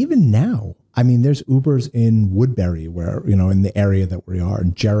 100%. Even now, I mean, there's Ubers in Woodbury, where in the area that we are,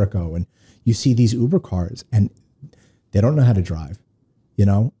 in Jericho, and you see these Uber cars, and they don't know how to drive.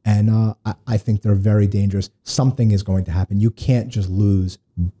 And I think they're very dangerous. Something is going to happen. You can't just lose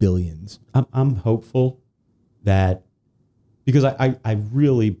billions. I'm hopeful that, because I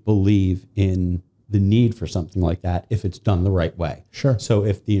really believe in the need for something like that if it's done the right way. Sure. So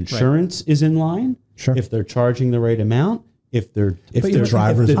if the insurance is in line, sure, if they're charging the right amount, if the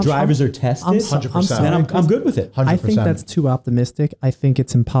drivers are tested, 100%. then I'm good with it. 100%. I think that's too optimistic. I think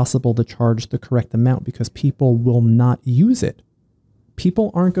it's impossible to charge the correct amount because people will not use it.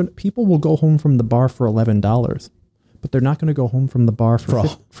 People will go home from the bar for $11, but they're not going to go home from the bar for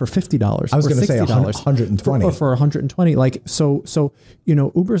 $50. I was going to say $120 or for $120. Like so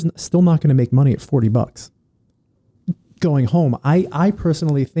Uber's still not going to make money at $40 going home. I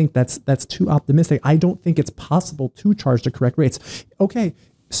personally think that's too optimistic. I don't think it's possible to charge the correct rates. Okay,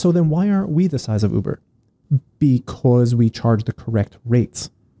 so then why aren't we the size of Uber? Because we charge the correct rates.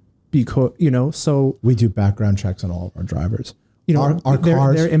 Because so we do background checks on all of our drivers. Our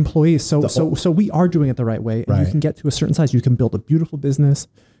cars, they're employees. So we are doing it the right way. And right. You can get to a certain size. You can build a beautiful business.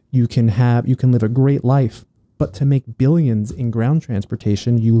 You can live a great life. But to make billions in ground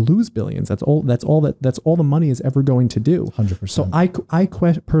transportation, you lose billions. That's all the money is ever going to do. 100%. So I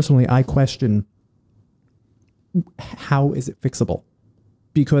question how is it fixable?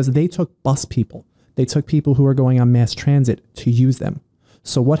 Because they took bus people. They took people who are going on mass transit to use them.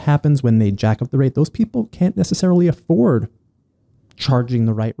 So what happens when they jack up the rate? Those people can't necessarily afford charging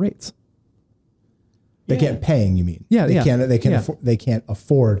the right rates. They can't paying, you mean? Yeah, they can't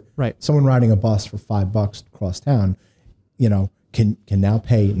afford. Right. Someone riding a bus for $5 across town, can now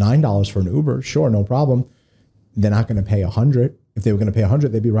pay $9 for an Uber. Sure, no problem. They're not going to pay $100. If they were going to pay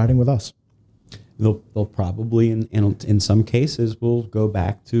 $100, they'd be riding with us. They'll probably in some cases will go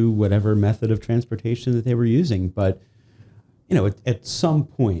back to whatever method of transportation that they were using. But at some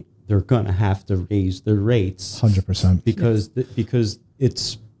point they're going to have to raise their rates 100% because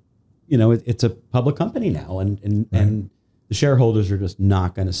it's it's a public company now, and the shareholders are just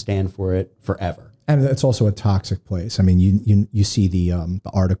not going to stand for it forever. And it's also a toxic place. I mean, you see the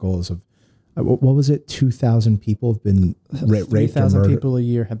articles of what was it? 2,000 people have been raped or murdered. 3,000 people a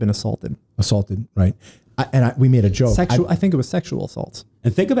year have been assaulted, right? We made a joke. I think it was sexual assaults.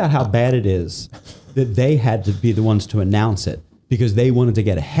 And think about how bad it is that they had to be the ones to announce it because they wanted to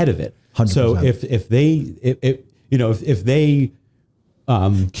get ahead of it. 100%. So if they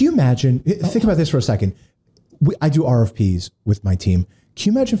Can you imagine? Think about this for a second. I do RFPs with my team.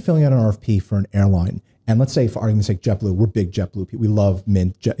 Can you imagine filling out an RFP for an airline? And let's say, for argument's sake, JetBlue. We're big JetBlue people. We love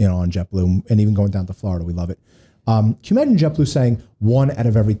Mint, on JetBlue, and even going down to Florida, we love it. Can you imagine JetBlue saying 1 out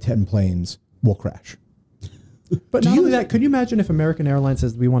of every 10 planes will crash? But not only that, could you imagine if American Airlines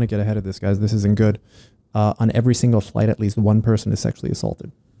says, we want to get ahead of this, guys, this isn't good. On every single flight, at least one person is sexually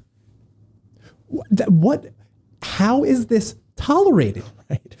assaulted. How is this tolerated?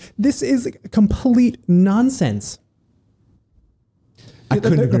 Right. This is complete nonsense. I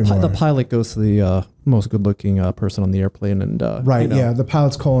couldn't agree more. The pilot goes to the most good-looking person on the airplane, and yeah, the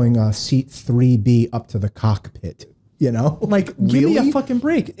pilot's calling seat 3B up to the cockpit. Like give me a fucking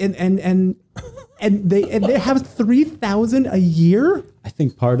break. And they have 3,000 a year. I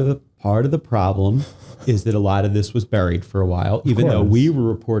think part of the problem is that a lot of this was buried for a while, even though we were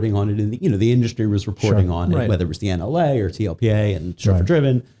reporting on it in the industry was reporting on it, whether it was the NLA or TLPA and Chauffeur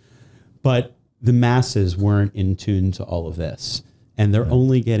Driven, but the masses weren't in tune to all of this, and they're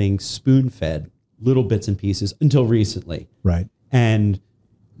only getting spoon-fed little bits and pieces until recently. Right. And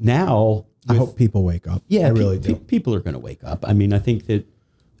now I hope people wake up. Yeah, I really do. People are going to wake up. I mean, I think that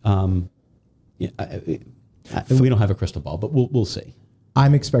we don't have a crystal ball, but we'll see.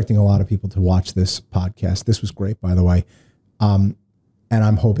 I'm expecting a lot of people to watch this podcast. This was great, by the way. And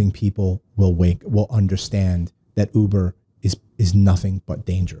I'm hoping people will understand that Uber is nothing but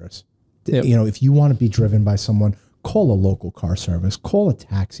dangerous. Yep. If you want to be driven by someone, call a local car service, call a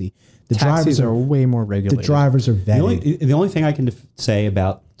taxi. The Taxis are way more regulated. The drivers are vetted. The only thing I can say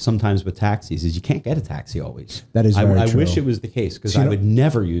about sometimes with taxis is you can't get a taxi always. That is very true. I wish it was the case, because I would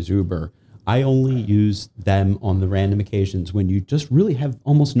never use Uber. I only use them on the random occasions when you just really have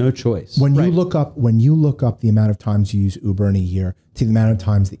almost no choice. When you look up the amount of times you use Uber in a year to the amount of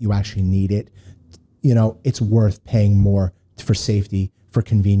times that you actually need it, it's worth paying more for safety, for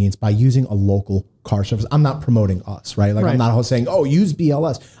convenience by using a local car service. I'm not promoting us, right? I'm not saying, use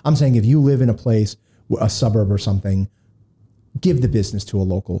BLS. I'm saying if you live in a place, a suburb or something, give the business to a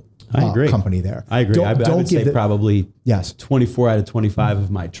local company there. I agree. I would say probably 24 out of 25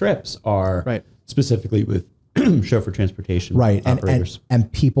 of my trips are specifically with chauffeur transportation operators. And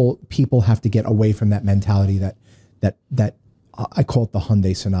people have to get away from that mentality that I call it the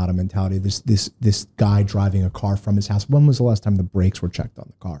Hyundai Sonata mentality. This guy driving a car from his house. When was the last time the brakes were checked on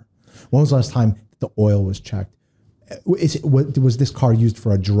the car? When was the last time the oil was checked? Was this car used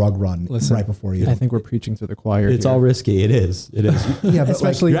for a drug run right before you? I think we're preaching to the choir. It's all risky. It is. Yeah, but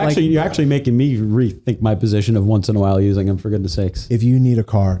especially you're actually making me rethink my position of once in a while using them, for goodness sakes. If you need a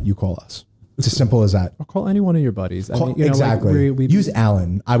car, you call us. It's as simple as that. Or call any one of your buddies. Exactly. Use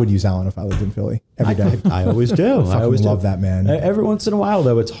Alan. I would use Alan if I lived in Philly every day. I always do. I always love that man. Every once in a while,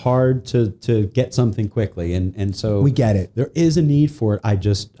 though, it's hard to get something quickly, and so we get it. There is a need for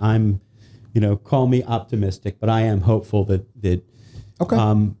it. I'm. Call me optimistic, but I am hopeful that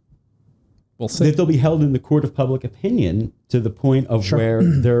we'll see. That they'll be held in the court of public opinion to the point of where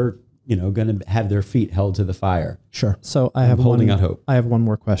they're going to have their feet held to the fire. Sure. So I'm holding out hope. I have one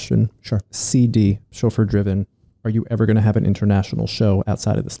more question. Sure. CD, Chauffeur Driven. Are you ever going to have an international show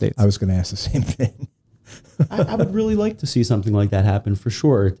outside of the States? I was going to ask the same thing. I would really like to see something like that happen for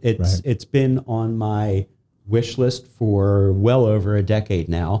sure. It's been on my wish list for well over a decade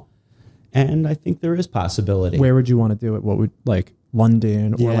now. And I think there is possibility. Where would you want to do it? What would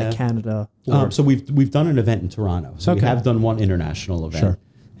London or like Canada? So we've done an event in Toronto. So we have done one international event. Sure.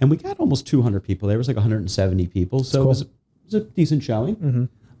 And we got almost 200 people. There was 170 people. So it was a decent showing.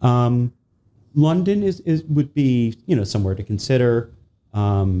 Mm-hmm. London would be somewhere to consider.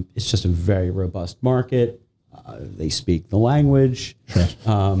 It's just a very robust market. They speak the language. Sure.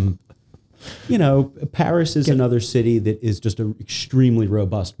 Paris is another city that is just an extremely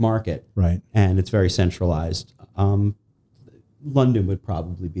robust market. Right. And it's very centralized. London would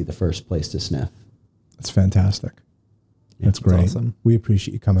probably be the first place to sniff. That's fantastic. That's great. Awesome. We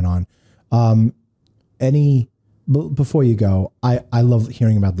appreciate you coming on. Before you go, I love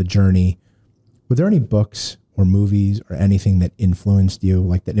hearing about the journey. Were there any books or movies or anything that influenced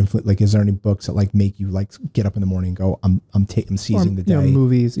you? Is there any books that make you get up in the morning and go, I'm seizing the day?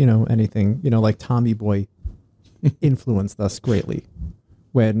 Movies, anything, like Tommy Boy influenced us greatly.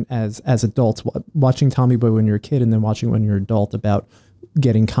 When as adults, watching Tommy Boy when you're a kid and then watching when you're an adult about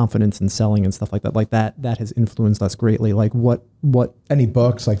getting confidence in selling and stuff like that has influenced us greatly. Like what any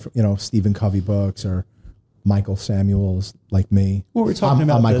books Stephen Covey books or Michael Samuels, like me. Well, we're talking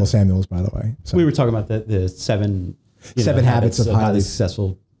about Michael Samuels, by the way. So. We were talking about the seven habits of highly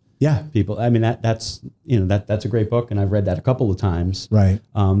successful Yeah. people. I mean, that's that's a great book, and I've read that a couple of times. Right.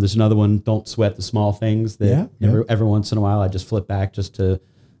 There's another one, Don't Sweat the Small Things, that every once in a while I just flip back just to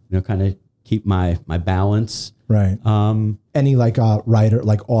kind of keep my balance. Right. Any like writer,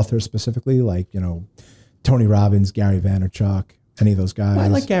 like author specifically, like Tony Robbins, Gary Vaynerchuk, any of those guys? I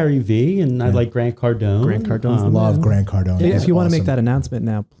like Gary V, and I like Grant Cardone. Grant Cardone's love Grant Cardone. If you want to make that announcement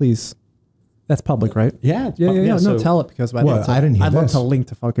now, please. That's public, right? Yeah. No, So, tell it because I didn't hear I'd love this. to link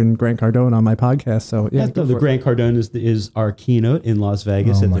to fucking Grant Cardone on my podcast. So yeah, go the for it. Grant Cardone is our keynote in Las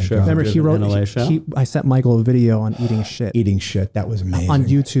Vegas Oh at my the show. God. Remember, he wrote. NLA show. I sent Michael a video on eating shit. Eating shit. That was amazing. On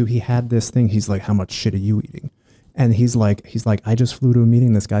YouTube, he had this thing. He's like, "How much shit are you eating?" And he's like, "I just flew to a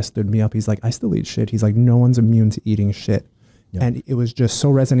meeting. This guy stood me up. He's like, I still eat shit." He's like, "No one's immune to eating shit." Yep. And it was just so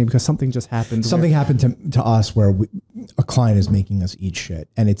resonating because something just happened. Something happened to us where a client is making us eat shit,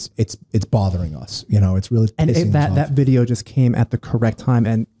 and it's bothering us. It's really pissing us off. that video just came at the correct time,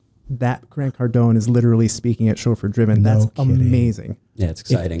 and that Grant Cardone is literally speaking at Chauffeur Driven. That's kidding. amazing. Yeah, it's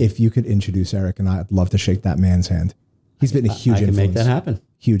exciting. If you could introduce Eric and I'd love to shake that man's hand. He's been a huge I can influence. make that happen.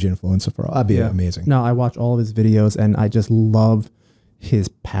 Huge influencer for all. That'd be amazing. No, I watch all of his videos, and I just love his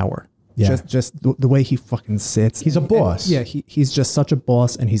power. Yeah. Just the way he fucking sits. He's a boss. He's just such a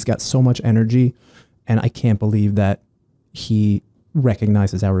boss, and he's got so much energy, and I can't believe that he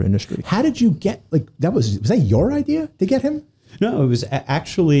recognizes our industry. How did you get that? Was that your idea to get him? No, it was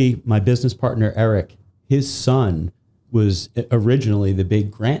actually my business partner, Eric. His son was originally the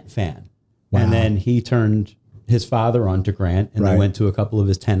big Grant fan. Wow. And then he turned his father on to Grant, and they went to a couple of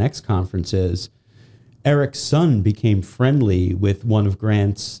his 10X conferences. Eric's son became friendly with one of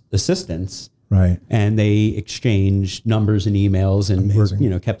Grant's assistants. Right. And they exchanged numbers and emails and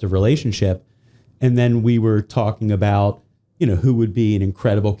were, kept a relationship. And then we were talking about, who would be an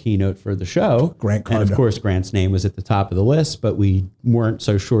incredible keynote for the show. Grant And of Cardone. course, Grant's name was at the top of the list, but we weren't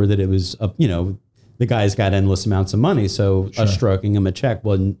so sure that it was, the guy's got endless amounts of money. So us stroking him a check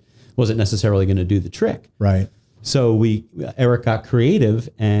wasn't necessarily going to do the trick. Right. So Eric got creative,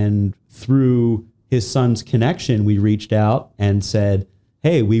 and through his son's connection, we reached out and said,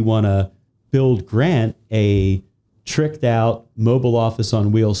 hey, we want to build Grant a tricked out mobile office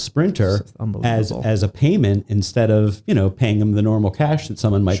on wheels Sprinter as a payment instead of, paying him the normal cash that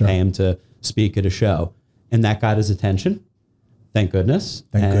someone might pay him to speak at a show. And that got his attention. Thank goodness.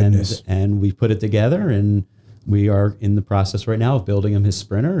 And we put it together, and we are in the process right now of building him his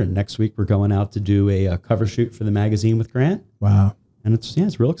Sprinter. And next week we're going out to do a cover shoot for the magazine with Grant. Wow. And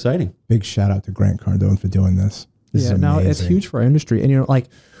it's real exciting. Big shout out to Grant Cardone for doing this. This is amazing. No, it's huge for our industry. And,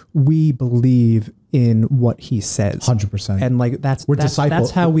 we believe in what he says. 100%. And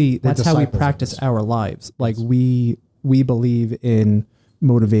that's how we practice our lives. Like we believe in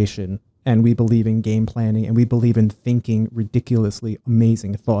motivation, and we believe in game planning, and we believe in thinking ridiculously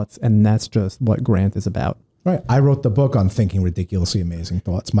amazing thoughts. And that's just what Grant is about. Right. I wrote the book on thinking ridiculously amazing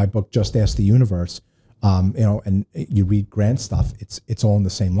thoughts. My book, Just Ask the Universe. And you read Grant stuff, it's all in the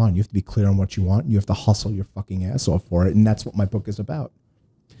same line. You have to be clear on what you want. You have to hustle your fucking ass off for it. And that's what my book is about.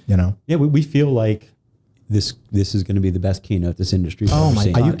 Yeah, we feel like this is going to be the best keynote this industry's ever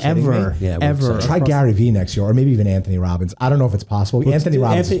seen. God. Are you kidding me? Yeah, ever. Try Gary Vee next year, or maybe even Anthony Robbins. I don't know if it's possible. Anthony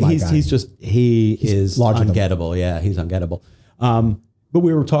Robbins is my guy. He is larger than- ungettable. Yeah, he's ungettable. But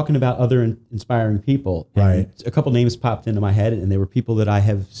we were talking about other inspiring people. And Right. a couple names popped into my head, and they were people that I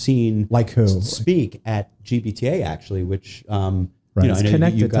have seen Like who? speak at GBTA, actually, which Right. I It's know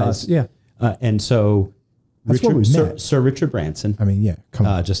connected you to guys. us. Yeah. And so That's where we met. Sir Richard Branson, I mean, yeah, come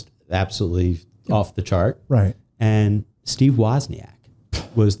on. just absolutely off the chart. Right. And Steve Wozniak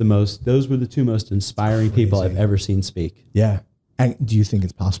was those were the two most inspiring people I've ever seen speak. Yeah. And do you think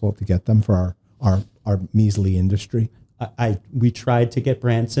it's possible to get them for our measly industry? We tried to get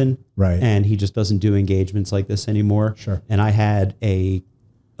Branson, Right. and he just doesn't do engagements like this anymore. Sure. And I had a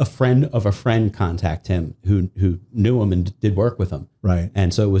friend of a friend contact him who knew him and did work with him. Right.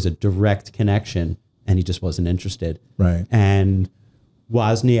 And so it was a direct connection, and he just wasn't interested. Right. And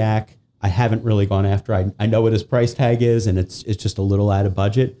Wozniak, I haven't really gone after. I know what his price tag is, and it's just a little out of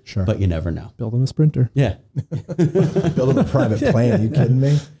budget. Sure. But you never know. Build him a Sprinter. Yeah. Build a private plane. Are you kidding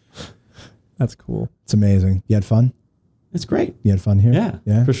me? That's cool. It's amazing. You had fun? It's great. You had fun here? Yeah.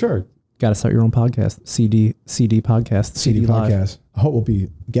 Yeah. For sure. Got to start your own podcast. CD podcast. CD Live. podcast. I hope we'll be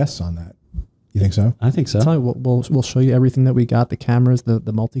guests on that. You think so? I think so. Tell you, we'll show you everything that we got, the cameras, the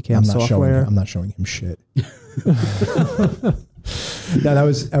multicam software. I'm not showing him shit. No, that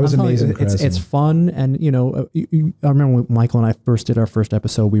was amazing. It's fun, and I remember when Michael and I first did our first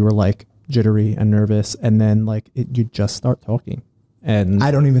episode, we were like jittery and nervous, and then you just start talking, And I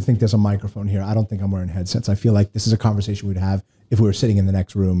don't even think there's a microphone here. I don't think I'm wearing headsets. I feel like this is a conversation we'd have if we were sitting in the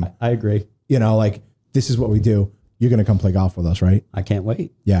next room. I agree. You know, like this is what we do. You're going to come play golf with us, right? I can't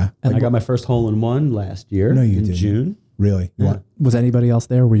wait. Yeah. I got my first hole in one last year No, you in didn't. June. Really? You want- was anybody else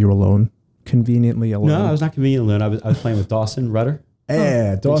there? Were you alone? Conveniently alone? No, I was not convenient alone. I was playing with Dawson Rudder. Yeah,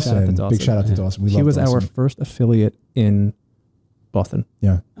 shout out to Dawson. Dawson. Big shout out to Dawson. We He love was Dawson. our first affiliate in Boston.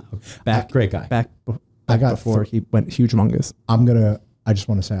 Yeah. Great guy. Back I got before he went huge mungus. I just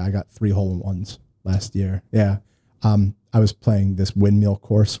want to say I got 3 hole-in-ones last year. Yeah. I was playing this windmill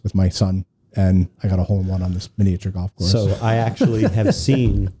course with my son and I got a hole-in-one on this miniature golf course. So I actually have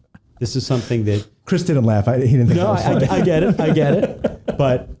seen, this is something that, Chris didn't laugh. He didn't think no, that was funny. I get it. I get it.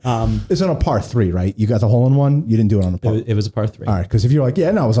 But It's on a par 3, right? You got the hole-in-one. You didn't do it on a par. it was a par 3. All right. Because if you're like,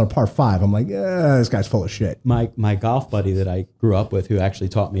 yeah, no, it was on a par 5. I'm like, yeah, this guy's full of shit. My golf buddy that I grew up with, who actually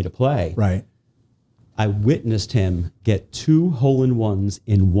taught me to play, Right. I witnessed him get 2 hole-in-ones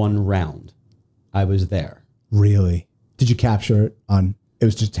in one round. I was there. Really? Did you capture it on? It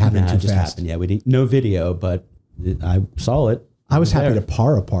was just happening Nah, too it just fast. happened. Yeah, we didn't, no video, but I saw it. I was happy there. to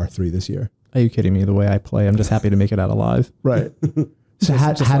par a par 3 this year. Are you kidding me? The way I play, I'm just happy to make it out alive. Right. So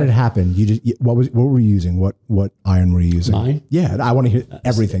how did it happen? What were you using? What iron were you using? Mine? Yeah, I want to hear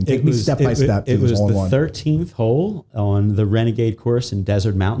everything. Take me step by step. It through this was the hole-in-one. 13th hole on the Renegade course in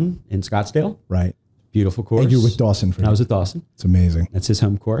Desert Mountain in Scottsdale. Right. Beautiful course. And you're with Dawson for I was with Dawson. It's amazing. That's his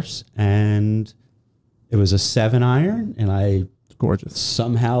home course. And it was a 7-iron, and I Gorgeous.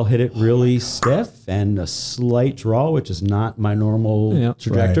 somehow hit it really stiff and a slight draw, which is not my normal Yeah.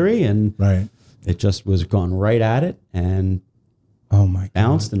 trajectory. And Right. it just was gone right at it and Oh my God.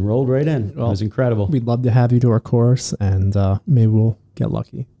 bounced and rolled right in. It was incredible. We'd love to have you to our course, and maybe we'll get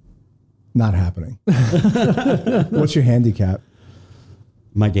lucky. Not happening. What's your handicap?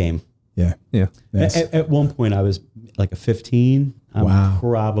 My game. Yeah. Yeah. Yes. At one point, I was like a 15. I'm Wow.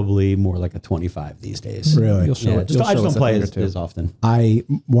 probably more like a 25 these days. Really? You'll show Yeah, it. just, You'll I show just us don't a play thing or as, two. as often. I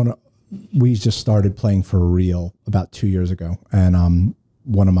want to. We just started playing for real about 2 years ago, and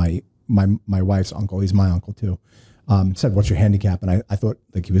one of my wife's uncle, he's my uncle too, said, "What's your handicap?" And I thought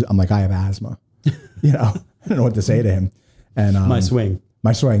like he was. I'm like, I have asthma. You know, I don't know what to say to him. And My swing.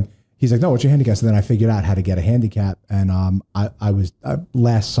 my swing. He's like, "No, what's your handicap?" So then I figured out how to get a handicap, and I was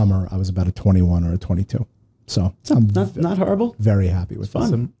last summer I was about a 21 or a 22. So I'm Not horrible. very happy with Fun.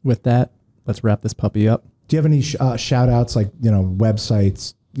 this. So with that, let's wrap this puppy up. Do you have any shout outs, like,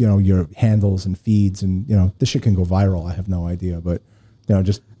 websites, your handles and feeds, and, this shit can go viral. I have no idea, but,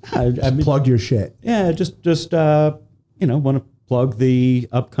 just I mean, plug your shit. yeah, just want to plug the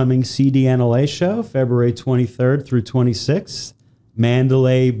upcoming CDNLA show, February 23rd through 26th,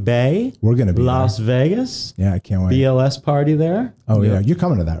 Mandalay Bay, We're going to be Las Vegas, there. Yeah, I can't wait. BLS party there. Oh, yeah. You're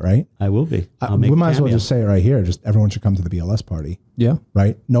coming to that, right? I will be. I'll We make a might as well cameo. just say it right here. Just everyone should come to the BLS party, Yeah.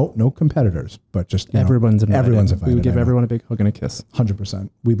 right? No competitors, but just, Everyone's invited. Everyone's invited. We would give I know. everyone a big hug and a kiss. 100%.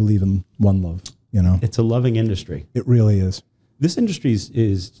 We believe in one love, It's a loving industry. It really is. This industry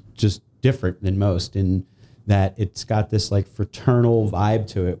is just different than most in that it's got this like fraternal vibe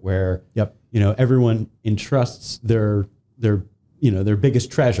to it where Yep. everyone entrusts their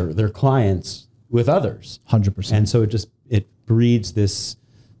biggest treasure, their clients, with others. 100%. And so it breeds this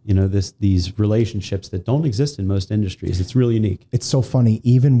these relationships that don't exist in most industries. It's really unique. It's so funny.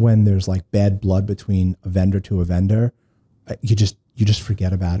 Even when there's like bad blood between a vendor to a vendor, you just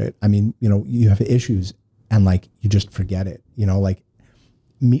forget about it. I mean, you have issues and like you just forget it. Like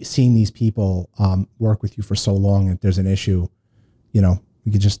seeing these people work with you for so long, if there's an issue, you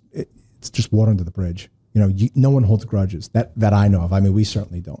could it's just water under the bridge. No one holds grudges that I know of. I mean, we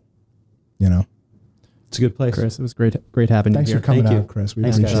certainly don't. It's a good place. Chris, it was great having Thanks you for here. coming Thank you. out, Chris. We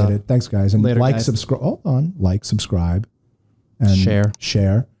Thanks, appreciate guys. it. Thanks, guys. And Later, guys. subscribe. Hold on, subscribe, and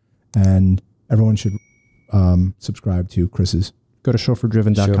Share. and everyone should subscribe to Chris's. Go to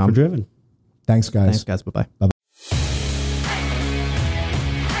chauffeurdriven.com. Chauffeur driven. Thanks, guys. Thanks, guys. Bye-bye.